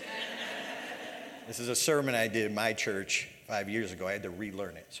 This is a sermon I did in my church 5 years ago. I had to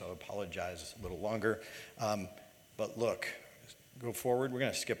relearn it, so I apologize. It's a little longer. But look, go forward. We're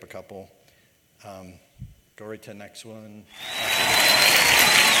going to skip a couple. Go right to the next one.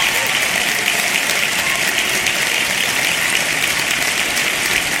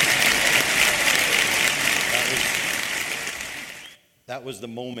 That was the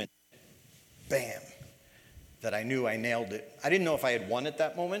moment, bam, that I knew I nailed it. I didn't know if I had won at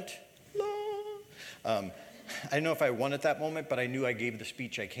that moment. I didn't know if I won at that moment, but I knew I gave the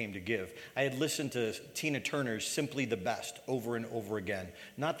speech I came to give. I had listened to Tina Turner's Simply the Best over and over again.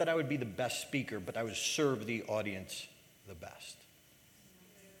 Not that I would be the best speaker, but I would serve the audience the best.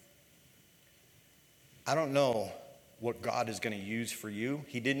 I don't know what God is going to use for you.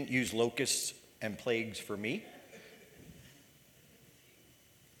 He didn't use locusts and plagues for me.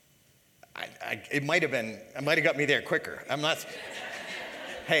 It might have been, I might have got me there quicker. I'm not,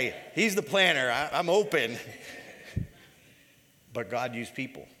 hey, he's the planner. I'm open. But God used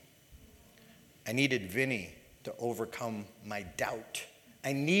people. I needed Vinny to overcome my doubt.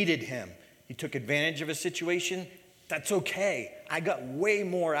 I needed him. He took advantage of a situation. That's okay. I got way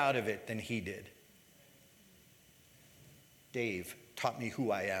more out of it than he did. Dave taught me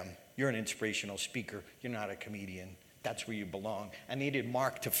who I am. You're an inspirational speaker. You're not a comedian. That's where you belong. I needed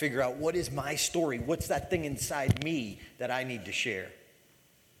Mark to figure out, what is my story? What's that thing inside me that I need to share?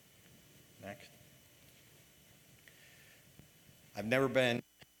 Next. I've never been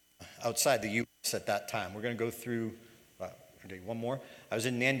outside the U.S. at that time. We're going to go through, okay, one more. I was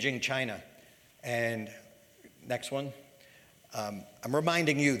in Nanjing, China. And next one. I'm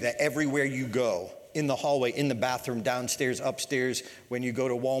reminding you that everywhere you go, in the hallway, in the bathroom, downstairs, upstairs, when you go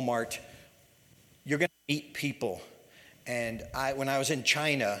to Walmart, you're going to meet people. And when I was in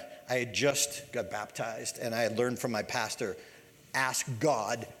China, I had just got baptized, and I had learned from my pastor, ask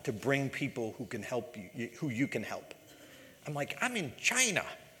God to bring people who can help you, who you can help. I'm like, I'm in China.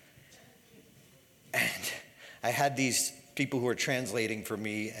 And I had these people who were translating for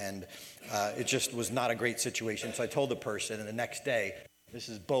me, and it just was not a great situation. So I told the person, and the next day, this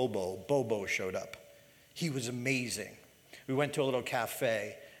is Bobo. Bobo showed up. He was amazing. We went to a little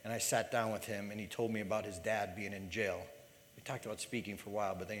cafe, and I sat down with him, and he told me about his dad being in jail. We talked about speaking for a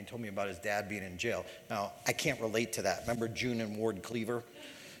while, but then he told me about his dad being in jail. Now, I can't relate to that. Remember June and Ward Cleaver?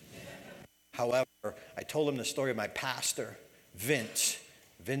 However, I told him the story of my pastor, Vince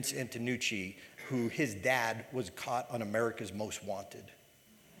Antonucci, who his dad was caught on America's Most Wanted.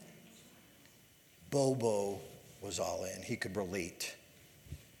 Bobo was all in. He could relate.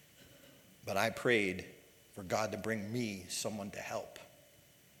 But I prayed for God to bring me someone to help.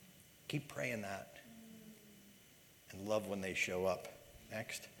 Keep praying that. And love when they show up.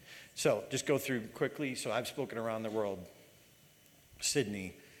 Next. So just go through quickly. So I've spoken around the world.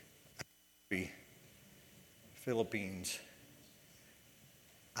 Sydney, Philippines.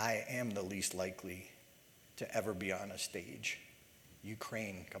 I am the least likely to ever be on a stage.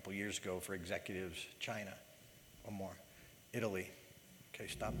 Ukraine a couple years ago for executives. China. One more. Italy. Okay,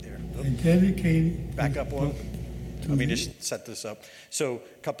 stop there. Back up one. Let me just set this up. So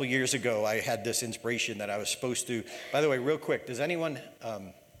a couple years ago, I had this inspiration that I was supposed to. By the way, real quick, does anyone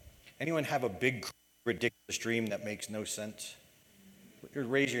have a big, ridiculous dream that makes no sense?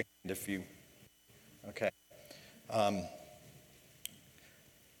 Raise your hand if you. Okay.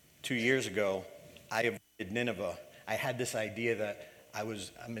 2 years ago, I avoided Nineveh. I had this idea that I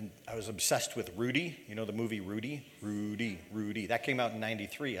was obsessed with Rudy. You know the movie Rudy? Rudy. That came out in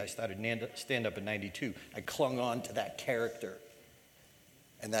 93. I started stand-up in 92. I clung on to that character,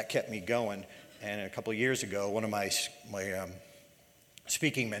 and that kept me going. And a couple of years ago, one of my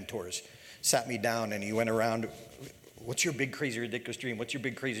speaking mentors sat me down, and he went around, what's your big, crazy, ridiculous dream? What's your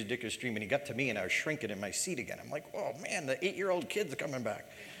big, crazy, ridiculous dream? And he got to me, and I was shrinking in my seat again. I'm like, oh, man, the 8-year-old kid's coming back.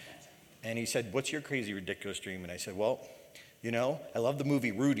 And he said, what's your crazy, ridiculous dream? And I said, well, you know, I love the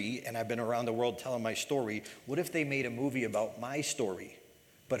movie Rudy, and I've been around the world telling my story. What if they made a movie about my story?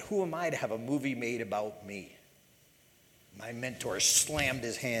 But who am I to have a movie made about me? My mentor slammed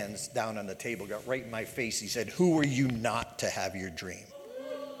his hands down on the table, got right in my face. He said, who are you not to have your dream?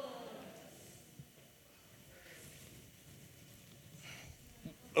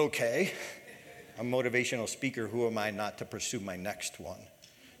 Okay, I'm a motivational speaker. Who am I not to pursue my next one?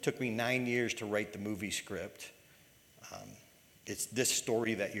 It took me 9 years to write the movie script. It's this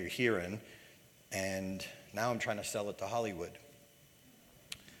story that you're hearing, and now I'm trying to sell it to Hollywood.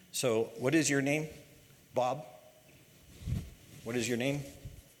 So what is your name? Bob? What is your name?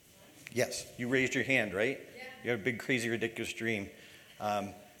 Yes, you raised your hand, right? Yeah. You have a big, crazy, ridiculous dream.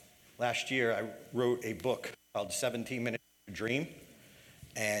 Last year, I wrote a book called 17 Minutes to Dream,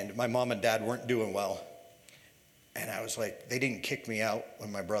 and my mom and dad weren't doing well. And I was like, they didn't kick me out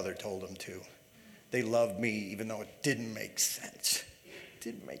when my brother told them to. They loved me even though it didn't make sense. It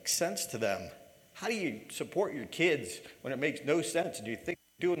didn't make sense to them. How do you support your kids when it makes no sense and you think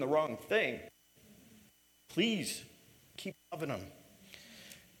you're doing the wrong thing? Please keep loving them.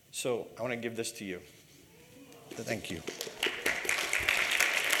 So I want to give this to you. Thank you.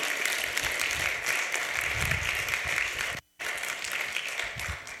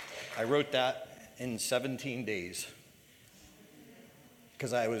 I wrote that in 17 days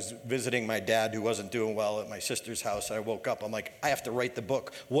because I was visiting my dad who wasn't doing well at my sister's house. I woke up, I'm like, I have to write the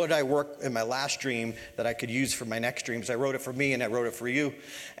book. What did I work in my last dream that I could use for my next dreams? I wrote it for me and I wrote it for you.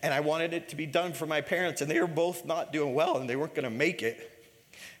 And I wanted it to be done for my parents, and they were both not doing well and they weren't going to make it.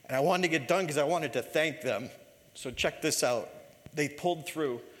 And I wanted to get done because I wanted to thank them. So check this out. They pulled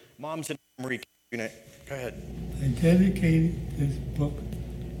through. Mom's in the memory unit. Go ahead. I dedicated this book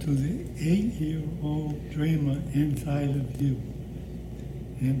to the 8-year-old dreamer inside of you,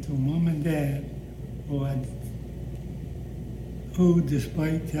 and to Mom and Dad, who,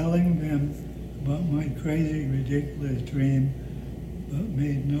 despite telling them about my crazy, ridiculous dream, but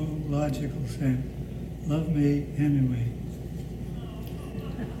made no logical sense, love me anyway.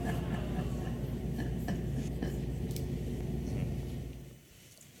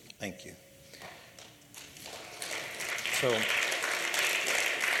 Thank you. So,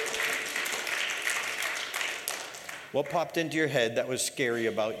 what popped into your head that was scary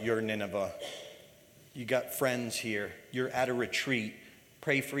about your Nineveh? You got friends here. You're at a retreat.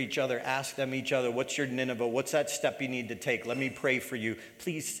 Pray for each other. Ask them each other, what's your Nineveh? What's that step you need to take? Let me pray for you.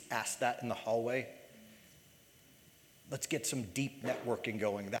 Please ask that in the hallway. Let's get some deep networking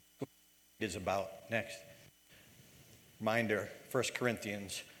going. That's what it is about. Next. Reminder, 1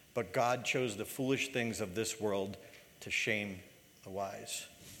 Corinthians. But God chose the foolish things of this world to shame the wise.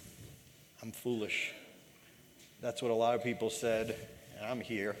 I'm foolish. That's what a lot of people said, and I'm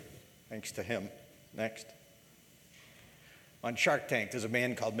here, thanks to him. Next. On Shark Tank, there's a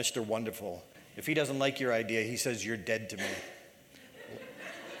man called Mr. Wonderful. If he doesn't like your idea, he says, you're dead to me.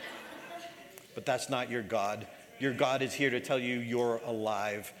 But that's not your God. Your God is here to tell you you're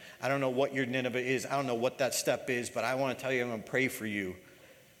alive. I don't know what your Nineveh is. I don't know what that step is, but I want to tell you I'm going to pray for you.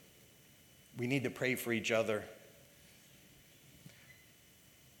 We need to pray for each other.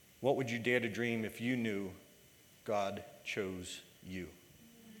 What would you dare to dream if you knew God chose you?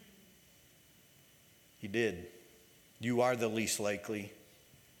 He did. You are the least likely.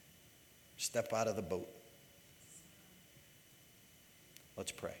 Step out of the boat.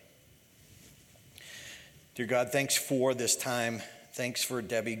 Let's pray. Dear God, thanks for this time. Thanks for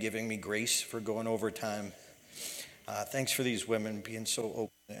Debbie giving me grace for going over time. Thanks for these women being so open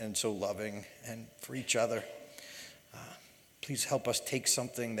and so loving, and for each other. Please help us take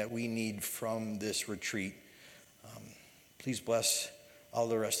something that we need from this retreat. Please bless all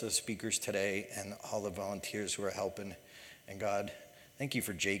the rest of the speakers today and all the volunteers who are helping. And God, thank you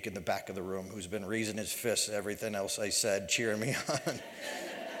for Jake in the back of the room who's been raising his fists at everything else I said, cheering me on.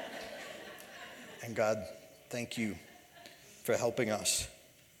 And God, thank you for helping us.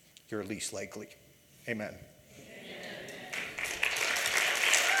 You're least likely. Amen.